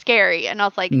reassuring or scary. And I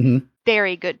was like,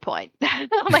 very good point.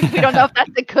 Like, we don't know if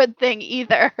that's a good thing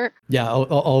either. Yeah,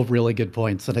 all really good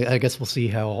points. And I guess we'll see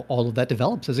how all of that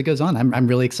develops as it goes on. I'm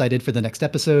really excited for the next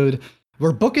episode.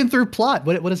 We're booking through plot.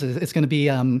 What is it? It's going to be,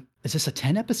 is this a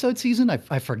 10 episode season?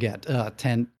 I forget.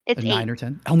 10, it's 9 8. or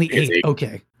 10? Only It's 8. 8.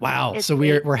 Okay. Wow. It's So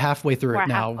 8. we're halfway through it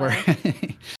now.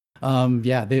 Halfway.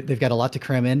 Yeah, they've got a lot to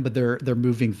cram in, but they're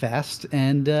moving fast.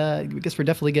 And I guess we're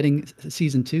definitely getting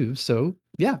season 2. So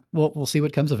yeah, we'll see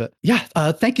what comes of it. Yeah.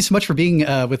 Thank you so much for being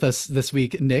with us this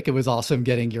week, Nick. It was awesome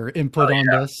getting your input on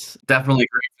this. Definitely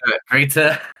great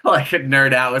to like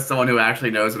nerd out with someone who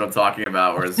actually knows what I'm talking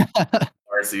about. Whereas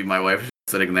Marcy, my wife, is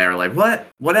sitting there like,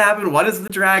 what happened? What is the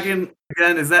dragon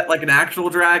again? Is that like an actual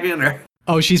dragon or?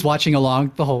 Oh, she's watching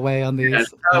along the whole way on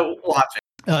these. Watching.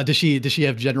 Does she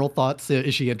have general thoughts?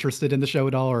 Is she interested in the show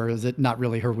at all, or is it not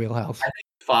really her wheelhouse? I think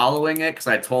following it because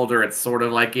I told her it's sort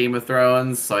of like Game of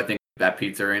Thrones, so I think that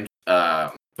piques her interest.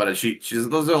 But she's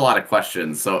those are a lot of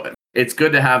questions, so it's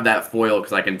good to have that foil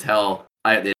because I can tell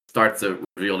it starts to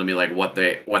reveal to me like what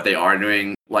they are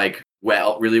doing like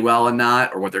really well and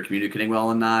not, or what they're communicating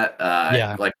well and not.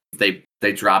 Like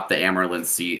they dropped the Amerlin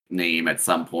seat name at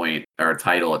some point or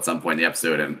title at some point in the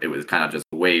episode, and it was kind of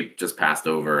just passed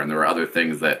over, and there were other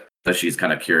things that she's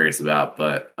kind of curious about,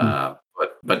 but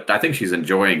I think she's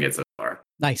enjoying it so far.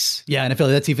 Nice. Yeah, and I feel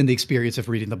like that's even the experience of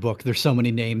reading the book. There's so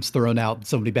many names thrown out,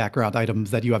 so many background items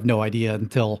that you have no idea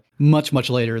until much, much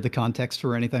later the context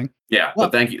for anything. Yeah, well,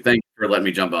 thank you for letting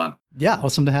me jump on. Yeah,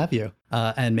 awesome to have you.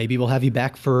 And maybe we'll have you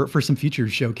back for some future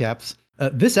show caps.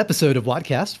 This episode of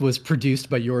Wadcast was produced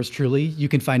by yours truly. You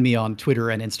can find me on Twitter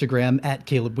and Instagram at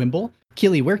Caleb Wimble.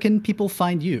 Keely, where can people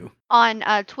find you? On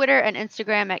Twitter and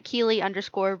Instagram at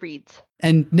Keely_reads.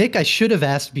 And Nick, I should have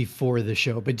asked before the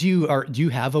show, but do you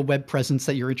have a web presence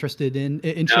that you're interested in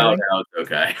sharing? No,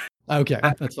 it's okay. Okay,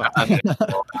 that's fine.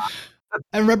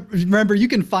 And remember, you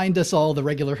can find us all, the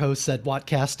regular hosts, at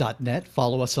Watcast.net.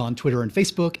 Follow us on Twitter and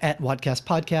Facebook at Watcast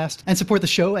Podcast, and support the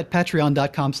show at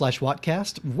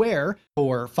Patreon.com/Watcast, where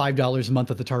for $5 a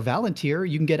month at the Tarvalon tier,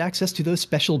 you can get access to those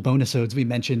special bonusodes we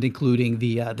mentioned, including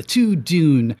the 2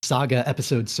 Dune saga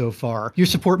episodes so far. Your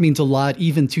support means a lot.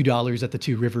 Even $2 at the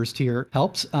 2 Rivers tier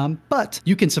helps. But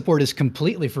you can support us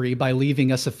completely free by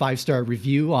leaving us a 5-star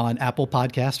review on Apple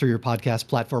Podcast or your podcast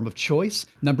platform of choice.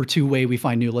 Number 2 way we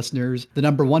find new listeners. The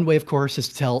number 1 way, of course, is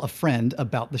to tell a friend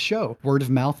about the show. Word of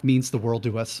mouth means the world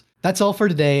to us. That's all for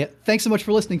today. Thanks so much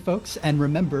for listening, folks. And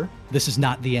remember, this is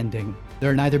not the ending. There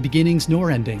are neither beginnings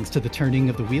nor endings to the turning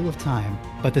of the wheel of time,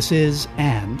 but this is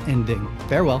an ending.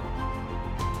 Farewell.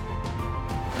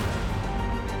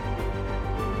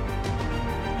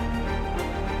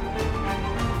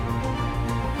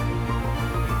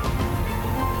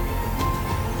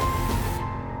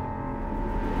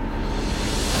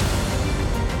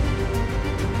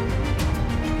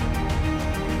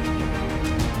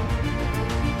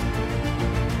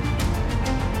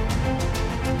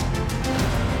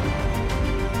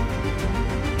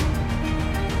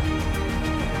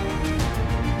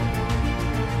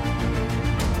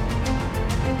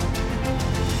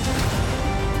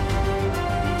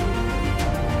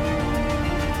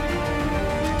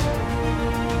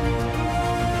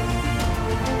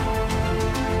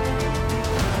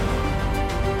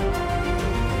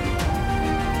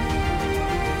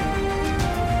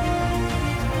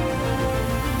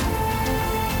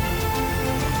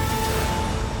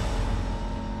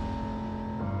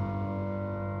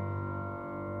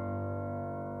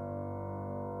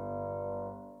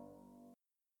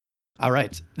 All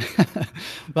right.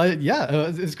 But yeah,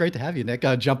 it's great to have you, Nick.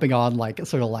 Jumping on like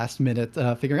sort of last minute,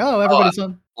 figuring, oh, everybody's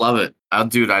on. Love it. I'll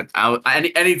do that.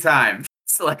 Anytime.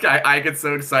 It's like I get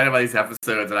so excited about these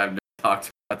episodes, and I've never talked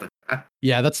about them.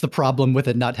 Yeah, that's the problem with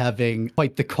it not having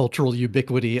quite the cultural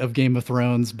ubiquity of Game of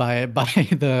Thrones by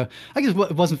the, I guess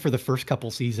it wasn't for the first couple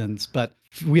seasons, but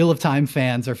Wheel of Time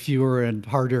fans are fewer and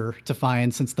harder to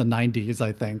find since the 90s,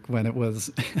 I think, when it was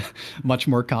much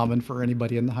more common for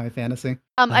anybody in the high fantasy.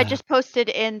 I just posted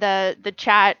in the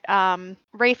chat,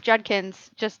 Rafe Judkins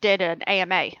just did an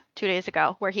AMA 2 days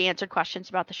ago where he answered questions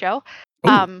about the show.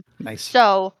 Ooh, nice.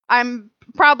 So I'm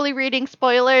probably reading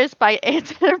spoilers by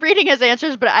reading his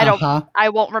answers, but I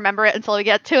won't remember it until we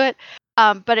get to it.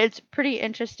 But it's pretty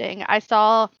interesting. I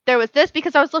saw there was this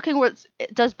because I was looking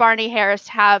does Barney Harris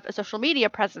have a social media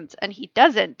presence, and he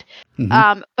doesn't.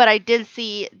 Mhm. But I did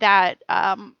see that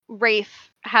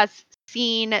Rafe has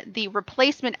seen the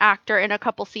replacement actor in a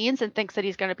couple scenes and thinks that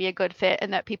he's going to be a good fit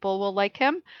and that people will like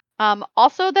him.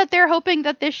 Also that they're hoping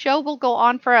that this show will go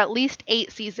on for at least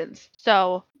 8 seasons.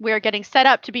 So we're getting set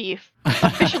up to be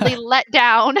officially let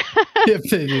down. If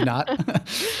they do not.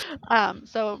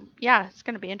 So yeah, it's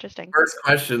going to be interesting.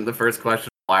 The first question,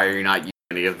 why are you not using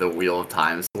any of the Wheel of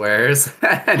Time swears?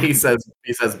 And he says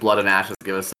blood and ashes,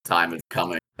 give us some time, it's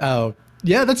coming. Oh,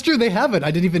 yeah, that's true. They haven't.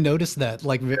 I didn't even notice that.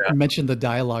 Like, you mentioned the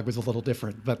dialogue was a little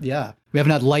different, but yeah, we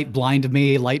haven't had light blind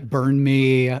me, light burn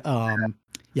me.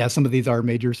 Yeah, some of these are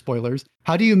major spoilers.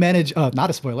 How do you manage, not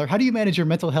a spoiler, how do you manage your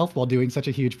mental health while doing such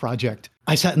a huge project?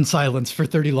 I sat in silence for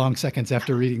 30 long seconds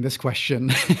after reading this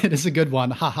question. It is a good one.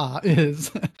 Haha,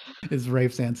 is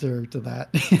Rafe's answer to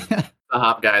that. The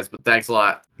hop, guys, but thanks a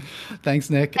lot. Thanks,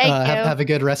 Nick. Thank you. Have a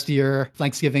good rest of your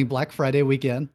Thanksgiving Black Friday weekend.